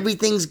 pounds.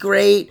 Everything's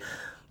great,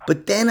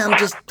 but then I'm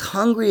just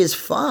hungry as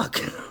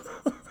fuck.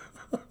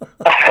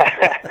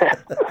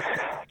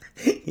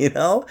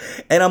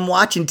 And I'm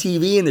watching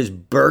TV and there's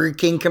Burger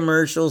King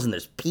commercials and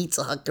there's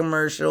Pizza Hut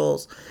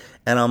commercials,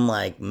 and I'm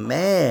like,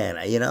 man,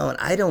 and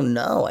I don't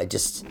know. I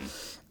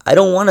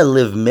don't want to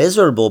live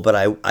miserable, but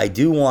I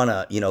do want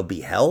to,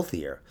 be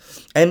healthier.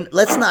 And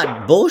let's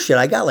not bullshit.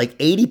 I got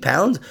 80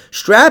 pounds.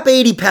 Strap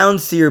 80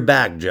 pounds to your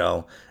back,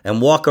 Joe,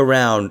 and walk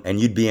around and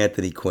you'd be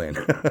Anthony Quinn.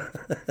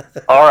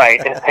 All right,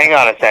 hang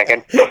on a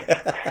second. So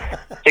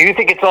you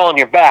think it's all on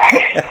your back?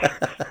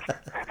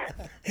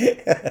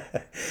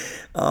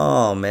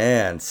 Oh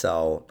man,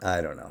 so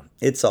I don't know.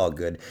 It's all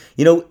good.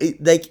 You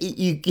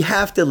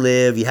have to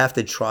live. You have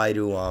to try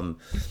to.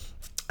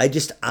 I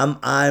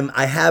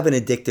have an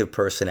addictive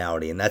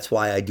personality, and that's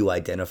why I do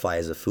identify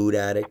as a food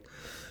addict,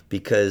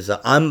 because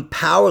I'm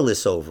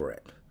powerless over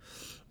it.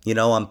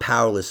 I'm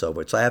powerless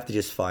over it, so I have to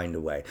just find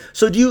a way.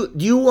 So do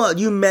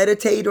you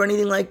meditate or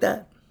anything like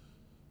that?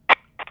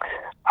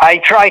 I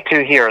try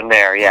to here and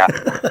there, yeah.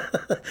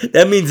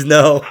 That means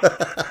no.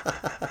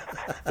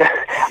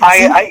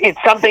 It's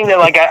something that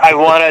I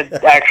want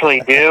to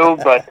actually do,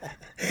 but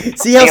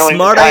see how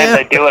smart I am.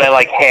 I do it.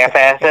 I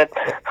half-ass it.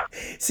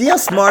 See how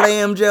smart I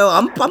am, Joe.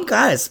 I'm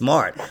kind of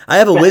smart. I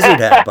have a wizard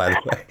hat, by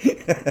the way.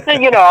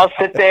 I'll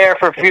sit there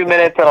for a few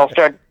minutes and I'll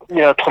start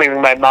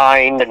clearing my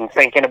mind and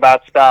thinking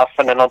about stuff,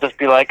 and then I'll just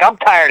be like, I'm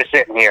tired of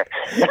sitting here.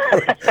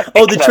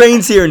 Oh, the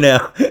train's here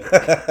now.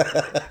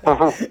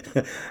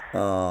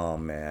 Oh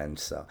man,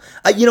 so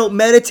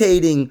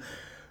meditating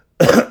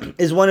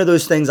is one of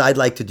those things I'd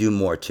like to do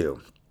more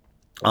too,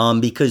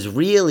 because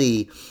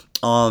really,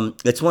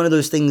 it's one of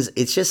those things.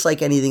 It's just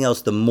like anything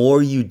else. The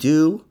more you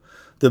do,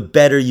 the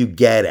better you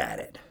get at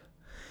it,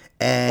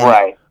 and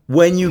Right.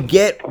 when you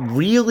get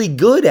really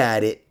good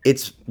at it,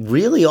 it's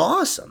really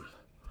awesome.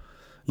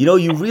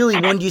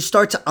 When you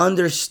start to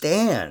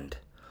understand,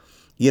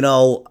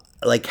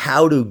 like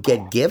how to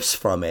get gifts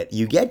from it,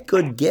 you get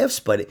good gifts,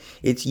 but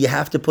you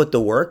have to put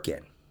the work in.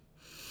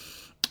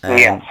 And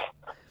Yes.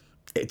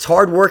 it's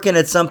hard working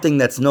at something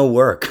that's no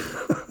work.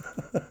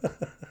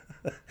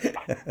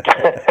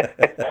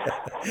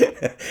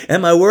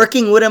 Am I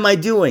working? What am I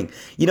doing?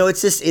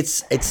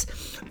 It's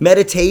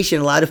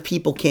meditation. A lot of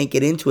people can't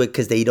get into it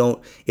because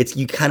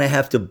you kind of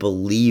have to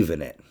believe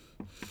in it,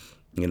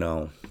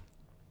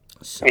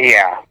 So,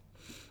 Yeah.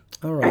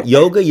 all right.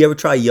 Yoga, you ever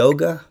try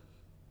yoga?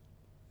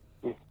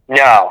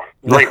 No,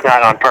 at least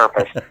not on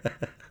purpose.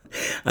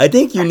 I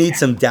think you need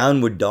some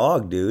downward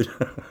dog, dude.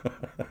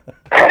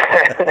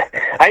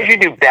 I usually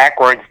do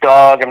backwards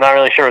dog. I'm not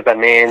really sure what that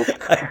means.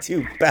 I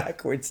do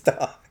backwards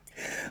dog.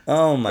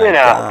 Oh my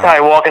That's how I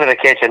god. walk into the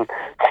kitchen.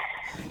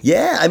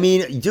 Yeah, I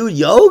mean, dude,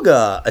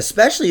 yoga,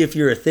 especially if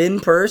you're a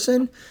thin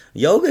person,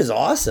 yoga is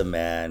awesome,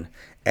 man.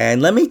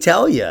 And let me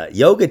tell you,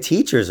 yoga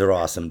teachers are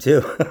awesome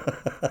too.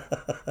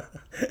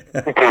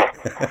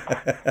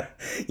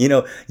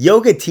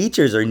 Yoga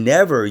teachers are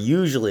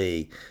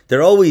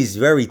they're always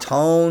very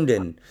toned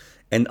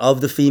and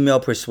of the female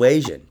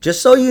persuasion.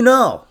 Just so you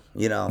know.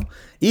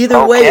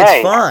 Either way,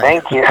 it's fine.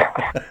 Thank you.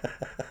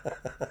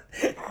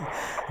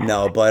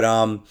 No, but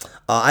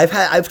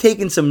I've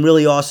taken some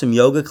really awesome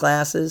yoga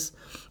classes,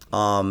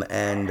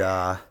 and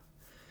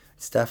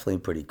it's definitely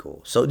pretty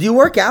cool. So, do you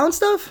work out and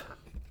stuff?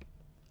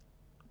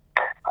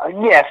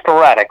 Yeah,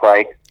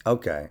 sporadically.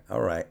 Okay,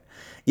 all right.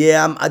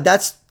 Yeah,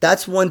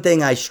 that's one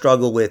thing I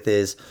struggle with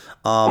is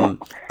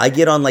I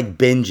get on like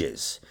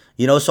binges,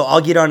 so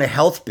I'll get on a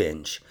health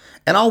binge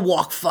and I'll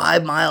walk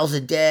 5 miles a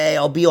day.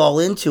 I'll be all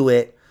into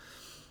it,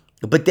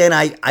 but then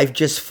I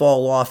just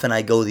fall off and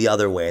I go the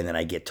other way and then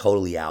I get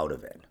totally out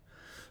of it.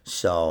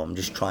 So I'm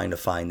just trying to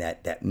find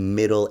that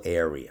middle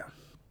area.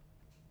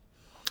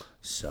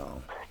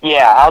 So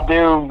Yeah, I'll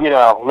do,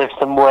 lift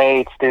some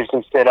weights, do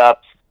some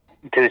sit-ups,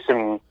 do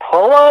some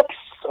pull-ups,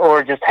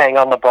 or just hang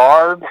on the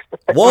bar.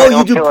 whoa,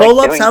 you do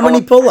pull-ups? How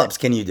many pull-ups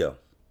can you do?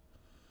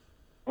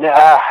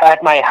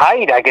 At my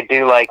height, I could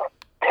do like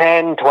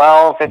 10,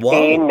 12,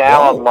 15.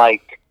 Now I'm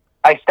like,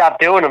 I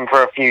stopped doing them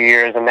for a few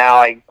years, and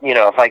now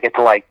if I get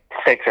to like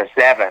 6 or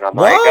 7, I'm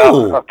like,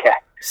 oh, okay.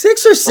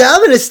 6 or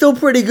 7 is still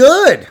pretty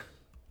good.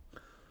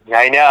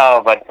 I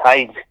know, but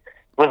I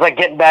was like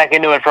getting back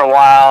into it for a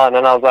while, and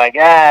then I was like,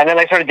 and then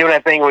I started doing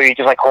that thing where you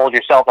just like hold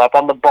yourself up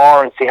on the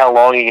bar and see how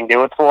long you can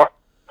do it for.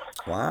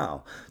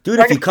 Wow. Dude,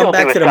 if you come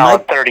back to the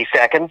mic, 30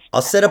 seconds.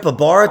 I'll set up a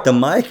bar at the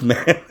mic,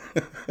 man.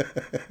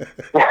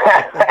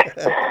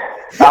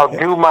 I'll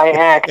do my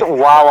act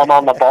while I'm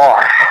on the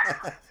bar.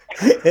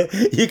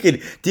 You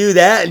could do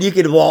that, and you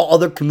could, while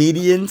other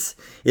comedians,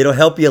 it'll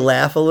help you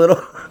laugh a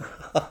little.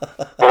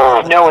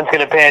 No one's going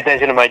to pay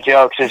attention to my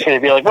jokes. It's going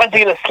to be like, when's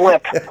he going to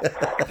slip?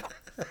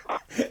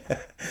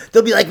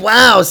 They'll be like,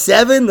 wow,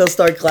 7? They'll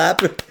start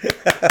clapping.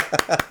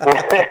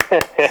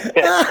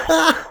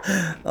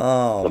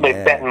 Oh, They'll be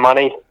betting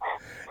money.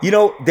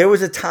 There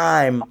was a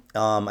time,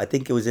 I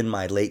think it was in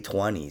my late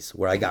 20s,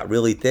 where I got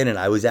really thin, and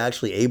I was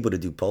actually able to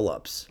do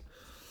pull-ups.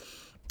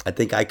 I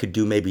think I could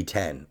do maybe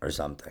 10 or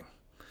something.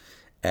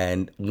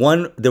 And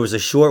there was a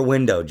short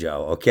window,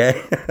 Joe,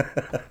 okay?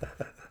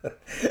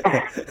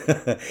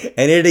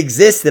 And it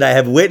existed. I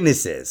have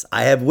witnesses.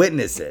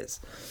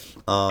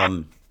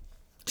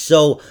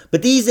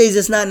 But these days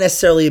it's not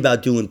necessarily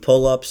about doing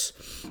pull-ups.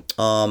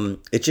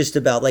 It's just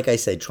about, like I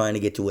said, trying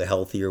to get to a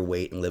healthier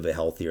weight and live a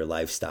healthier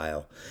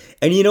lifestyle.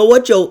 And you know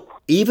what, Joe?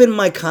 Even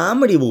my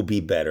comedy will be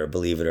better,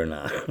 believe it or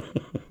not.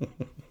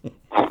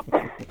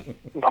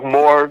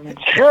 More,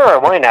 sure,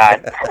 why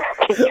not?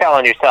 Keep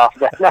telling yourself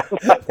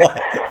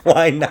that.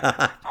 Why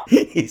not?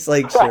 He's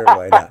like, sure,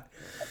 why not?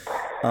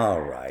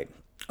 All right.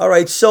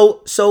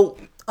 So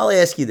I'll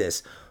ask you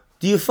this: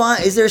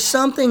 is there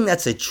something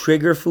that's a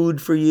trigger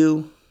food for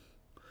you?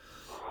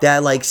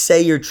 That, like,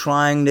 say you're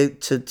trying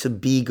to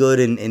be good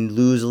and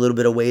lose a little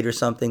bit of weight or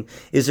something.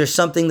 Is there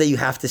something that you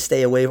have to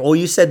stay away from? Oh,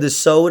 you said the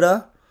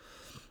soda.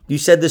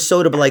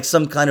 But like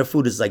some kind of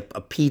food is like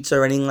a pizza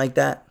or anything like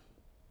that.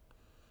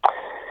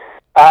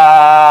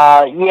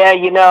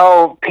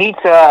 Yeah,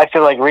 pizza, I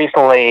feel like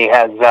recently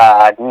has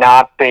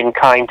not been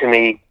kind to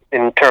me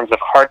in terms of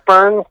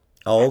heartburn.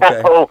 Oh,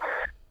 okay. So,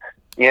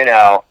 you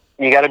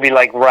got to be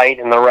like right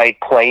in the right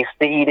place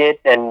to eat it,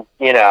 and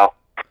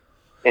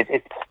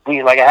it's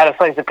like I had a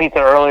slice of pizza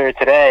earlier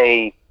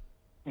today,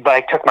 but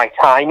I took my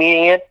time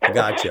eating it.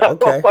 Gotcha.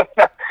 Okay.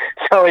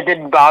 So it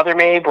didn't bother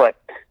me, but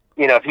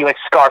if you like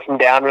scarf them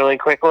down really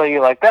quickly,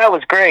 you're like, that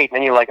was great. And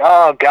then you're like,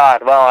 oh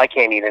God, well, I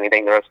can't eat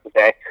anything the rest of the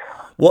day.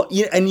 Well,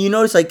 and you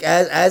notice, like,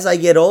 as I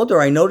get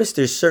older, I notice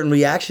there's certain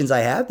reactions I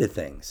have to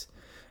things.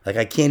 Like,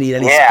 I can't eat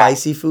any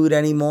spicy food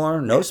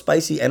anymore. No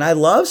spicy. And I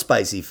love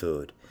spicy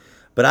food.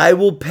 But I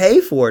will pay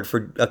for it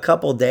for a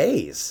couple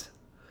days.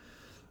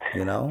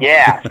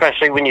 Yeah,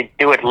 especially when you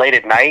do it late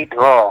at night.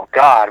 Oh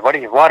God, what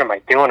am I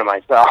doing to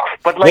myself?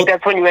 But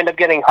that's when you end up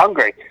getting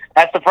hungry.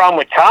 That's the problem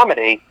with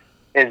comedy.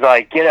 Is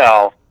like,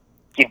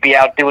 you'd be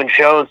out doing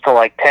shows till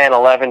like 10,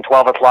 11,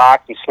 12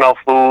 o'clock. You smell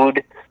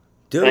food.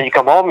 Dude. And then you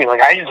come home and you're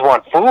like, I just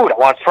want food. I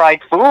want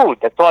fried food.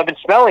 That's all I've been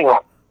smelling.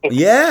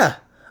 Yeah.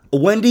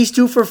 Wendy's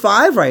 2 for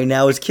 $5 right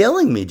now is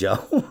killing me,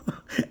 Joe.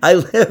 I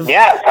live.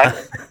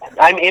 Yes,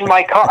 I'm in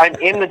my car. I'm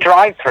in the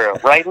drive-thru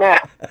right now.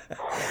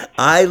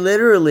 I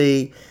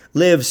literally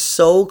live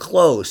so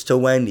close to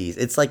Wendy's.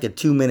 It's like a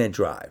 2-minute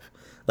drive,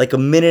 like a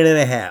minute and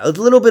a half. A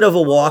little bit of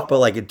a walk, but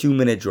like a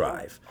 2-minute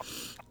drive.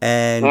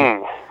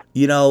 And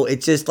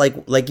it's just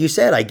like you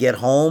said. I get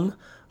home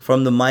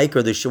from the mic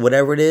or the show,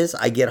 whatever it is.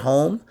 I get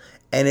home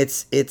and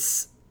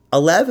it's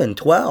 11,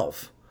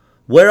 12.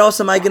 Where else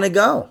am I gonna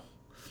go?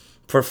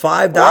 For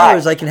 $5,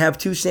 right. I can have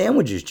 2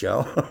 sandwiches,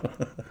 Joe.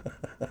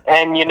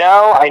 And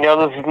I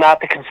know this is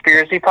not the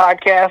conspiracy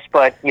podcast,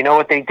 but you know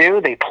what they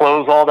do? They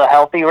close all the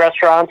healthy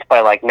restaurants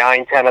by like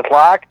 9, 10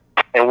 o'clock.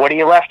 And what are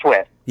you left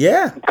with?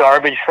 Yeah.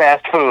 Garbage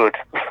fast food.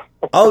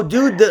 Oh,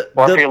 dude.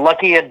 Or if you're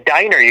lucky, a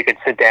diner you could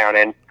sit down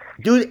in.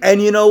 Dude,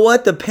 and you know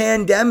what? The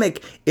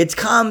pandemic, it's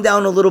calmed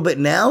down a little bit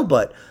now,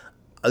 but,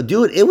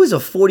 dude, it was a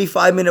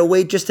 45-minute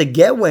wait just to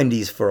get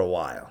Wendy's for a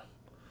while.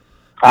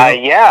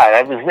 Yeah,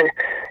 that was...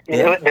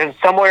 There's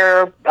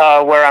somewhere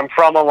where I'm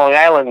from on Long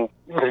Island,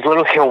 there's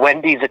literally a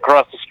Wendy's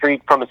across the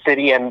street from a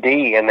City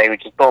MD, and they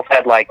just both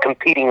had, like,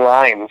 competing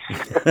lines.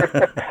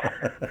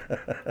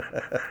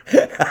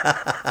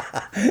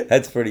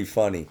 That's pretty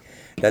funny.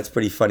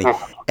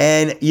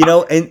 And,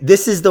 and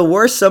this is the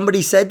worst.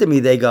 Somebody said to me,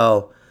 they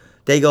go,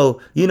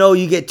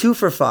 you get 2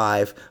 for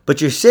 $5,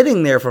 but you're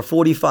sitting there for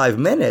 45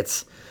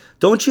 minutes.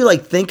 Don't you,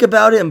 like, think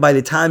about it, and by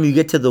the time you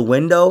get to the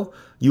window,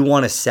 you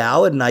want a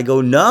salad? And I go,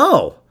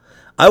 no.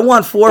 I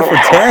want 4 for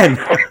 $10.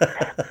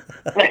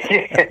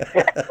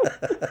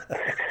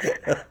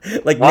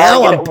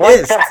 Now I'm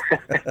pissed.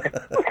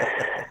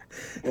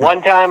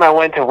 One time I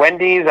went to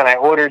Wendy's and I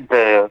ordered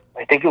is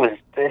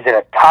it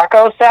a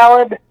taco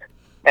salad?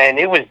 And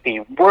it was the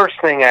worst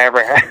thing I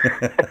ever had.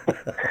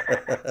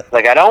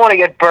 Like, I don't want to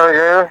get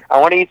burger. I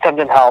want to eat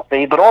something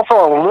healthy, but also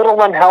a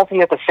little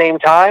unhealthy at the same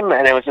time.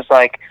 And it was just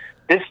like,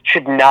 this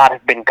should not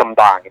have been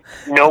combined.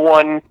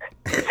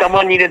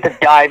 Someone needed to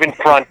dive in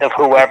front of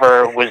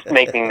whoever was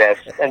making this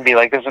and be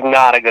like, this is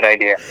not a good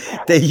idea.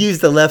 They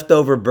used the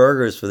leftover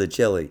burgers for the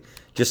chili,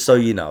 just so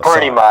you know.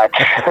 Pretty much.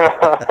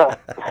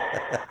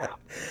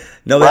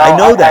 No, well, I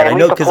know that. I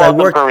know because I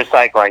worked for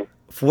recycling.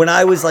 When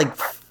I was like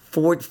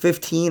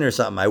 15 or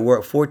something, I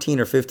worked 14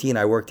 or 15.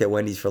 I worked at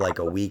Wendy's for like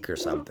a week or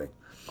something,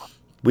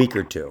 week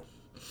or two.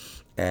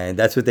 And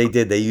that's what they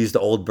did. They used the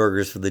old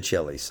burgers for the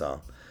chili,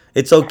 so...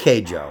 It's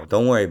okay, Joe.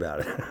 Don't worry about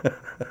it.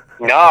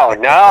 No.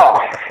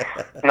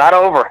 Not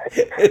over.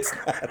 It's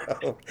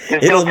not over.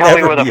 Just don't tell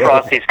me where the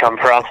Frosties come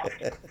from.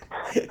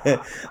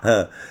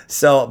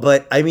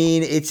 But, I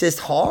mean, it's just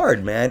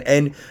hard, man.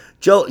 And,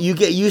 Joe, you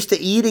get used to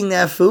eating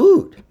that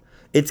food.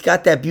 It's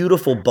got that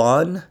beautiful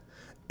bun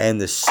and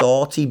the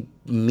salty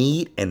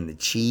meat and the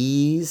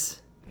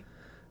cheese.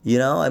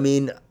 I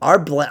mean, our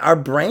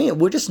brain,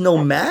 we're just no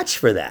match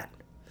for that.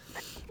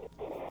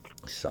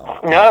 So.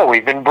 No,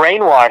 we've been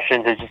brainwashed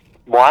into just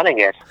wanting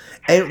it.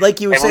 And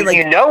like you were saying, like,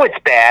 it's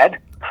bad.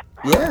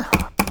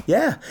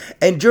 Yeah.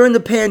 And during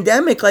the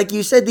pandemic, like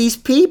you said, these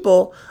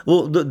people,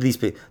 all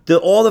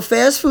the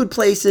fast food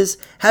places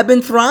have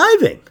been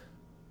thriving.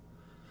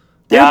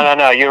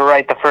 No, you were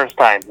right the first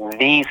time.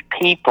 These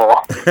people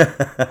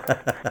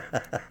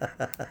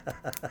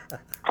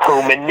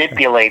who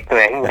manipulate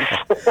things.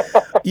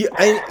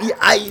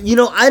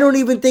 I don't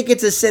even think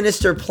it's a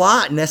sinister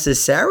plot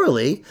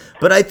necessarily,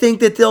 but I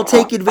think that they'll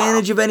take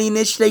advantage of any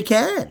niche they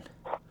can.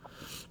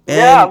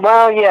 Yeah,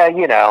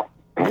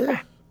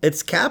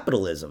 it's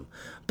capitalism.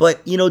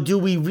 But, do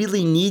we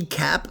really need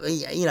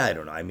I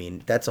don't know. I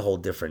mean, that's a whole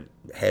different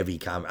heavy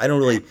comment.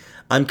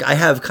 I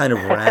have kind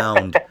of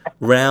round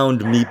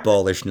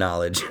meatballish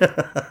knowledge.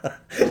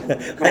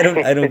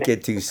 I don't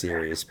get too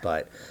serious,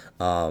 but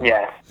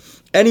yeah.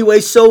 Anyway,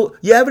 so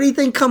you have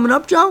anything coming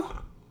up, Joe?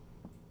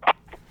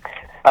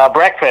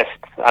 Breakfast.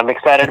 I'm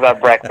excited about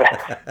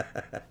breakfast.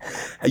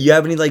 You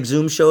have any like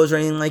Zoom shows or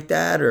anything like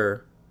that,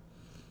 or?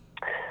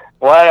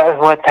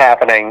 What's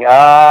happening?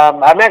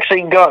 I'm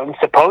actually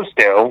supposed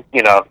to.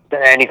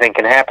 Anything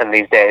can happen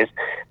these days.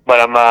 But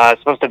I'm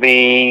supposed to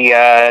be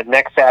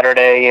next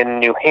Saturday in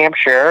New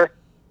Hampshire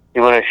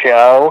doing a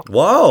show.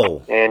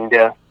 Whoa! And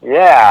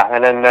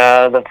and then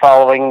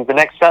the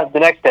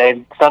next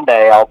day,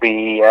 Sunday, I'll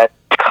be at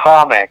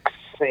Comics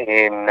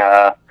in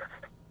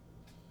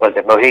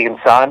Mohegan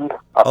Sun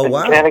up in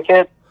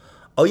Connecticut.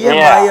 Oh yeah,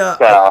 Yeah,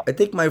 so. I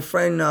think my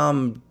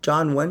friend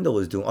John Wendell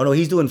is doing. Oh no,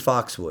 he's doing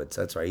Foxwoods.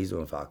 That's right, he's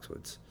doing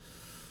Foxwoods.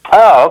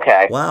 Oh,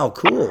 okay. Wow,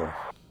 cool,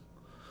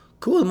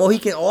 cool.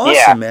 Mohican, Yeah.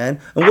 awesome, man.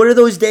 And what are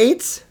those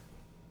dates?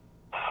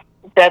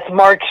 That's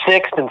March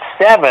 6th and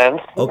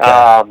 7th.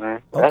 Okay.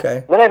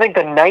 Okay. Then I think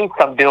the 9th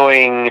I'm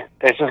doing,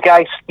 there's this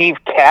guy, Steve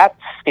Katz.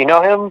 Do you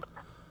know him?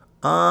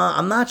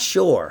 I'm not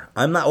sure.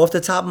 I'm not off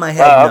the top of my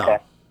head. Oh, No.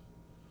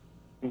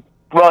 okay.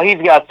 Well, he's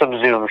got some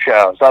Zoom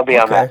shows. I'll be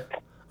on Okay.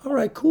 that. All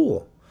right.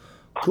 Cool.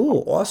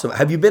 Cool. Awesome.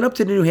 Have you been up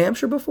to New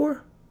Hampshire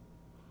before?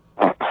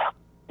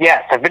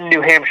 Yes, I've been to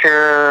New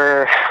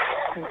Hampshire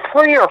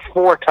 3 or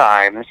 4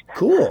 times.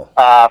 Cool.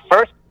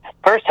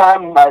 First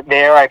time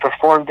there, I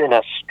performed in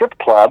a strip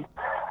club,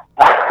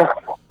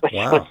 which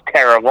Wow. was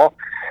terrible.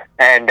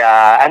 And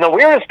the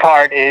weirdest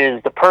part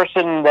is the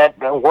person that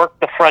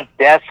worked the front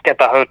desk at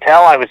the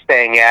hotel I was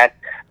staying at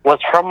was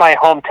from my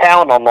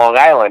hometown on Long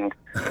Island,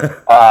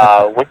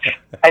 which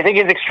I think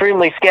is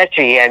extremely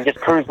sketchy and just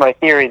proves my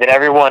theory that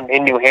everyone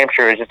in New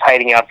Hampshire is just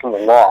hiding out from the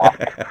law.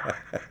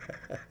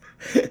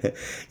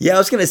 Yeah, I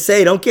was gonna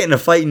say, don't get in a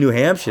fight in New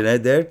Hampshire.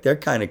 They're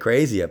kind of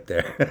crazy up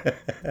there.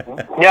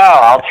 No,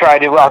 I'll try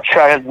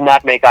to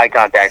not make eye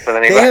contact with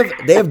anybody.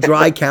 They have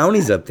dry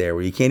counties up there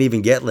where you can't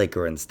even get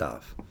liquor and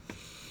stuff.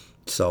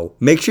 So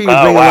make sure you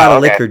Oh, bring a wow, lot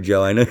of okay. liquor,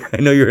 Joe. I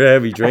know you're a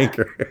heavy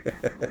drinker.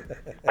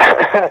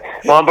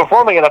 Well, I'm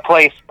performing at a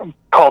place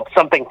called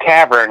Something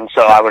Tavern,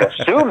 so I would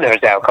assume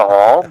there's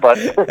alcohol, but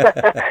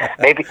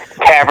maybe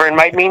tavern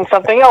might mean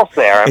something else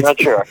there. I'm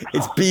not sure.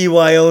 It's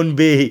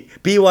BYOB.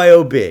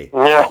 BYOB.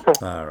 Yeah.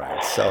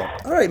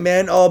 All right,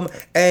 man.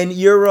 And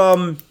your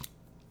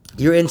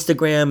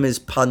Instagram is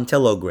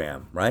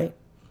Pontillogram, right?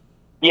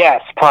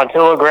 Yes,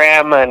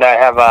 Pontillogram, and I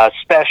have a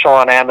special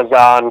on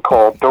Amazon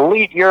called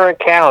Delete Your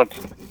Account.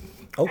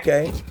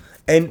 Okay.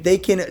 And they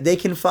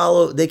can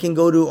follow. They can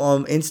go to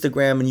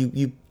Instagram,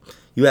 and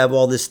you have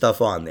all this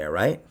stuff on there,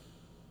 right?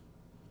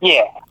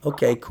 Yeah.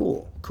 Okay.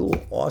 Cool.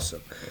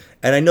 Awesome.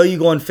 And I know you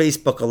go on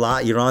Facebook a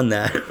lot. You're on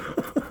that.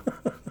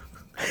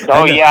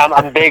 Oh, yeah,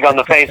 I'm big on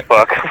the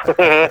Facebook.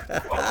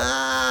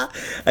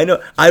 I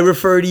know. I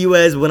refer to you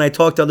as, when I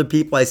talk to other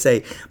people, I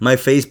say, my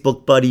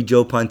Facebook buddy,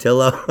 Joe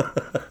Pontillo.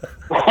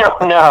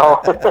 No.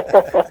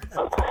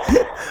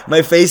 My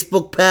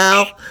Facebook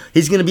pal.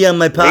 He's going to be on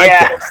my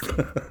podcast.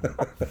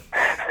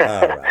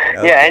 All right.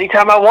 Okay. Yeah,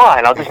 anytime I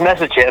want, I'll just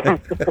message him.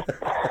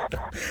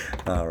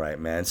 All right,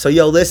 man. So,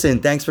 yo, listen,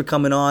 thanks for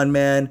coming on,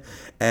 man.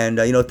 And,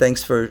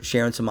 thanks for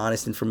sharing some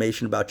honest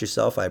information about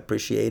yourself. I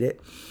appreciate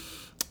it.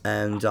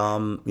 And,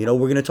 we're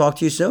going to talk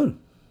to you soon.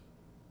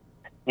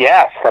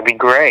 Yes, that'd be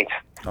great.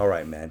 All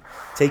right, man.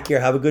 Take care.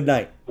 Have a good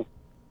night.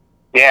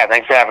 Yeah,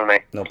 thanks for having me.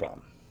 No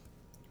problem.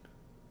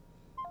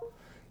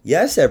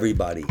 Yes,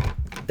 everybody.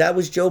 That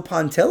was Joe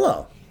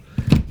Pontillo.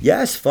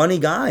 Yes, funny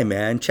guy,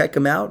 man. Check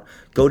him out.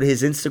 Go to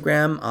his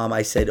Instagram.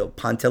 I said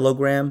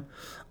Pontillogram.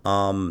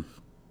 And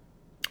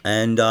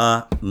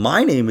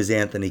my name is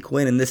Anthony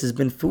Quinn, and this has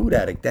been Food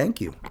Addict. Thank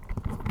you.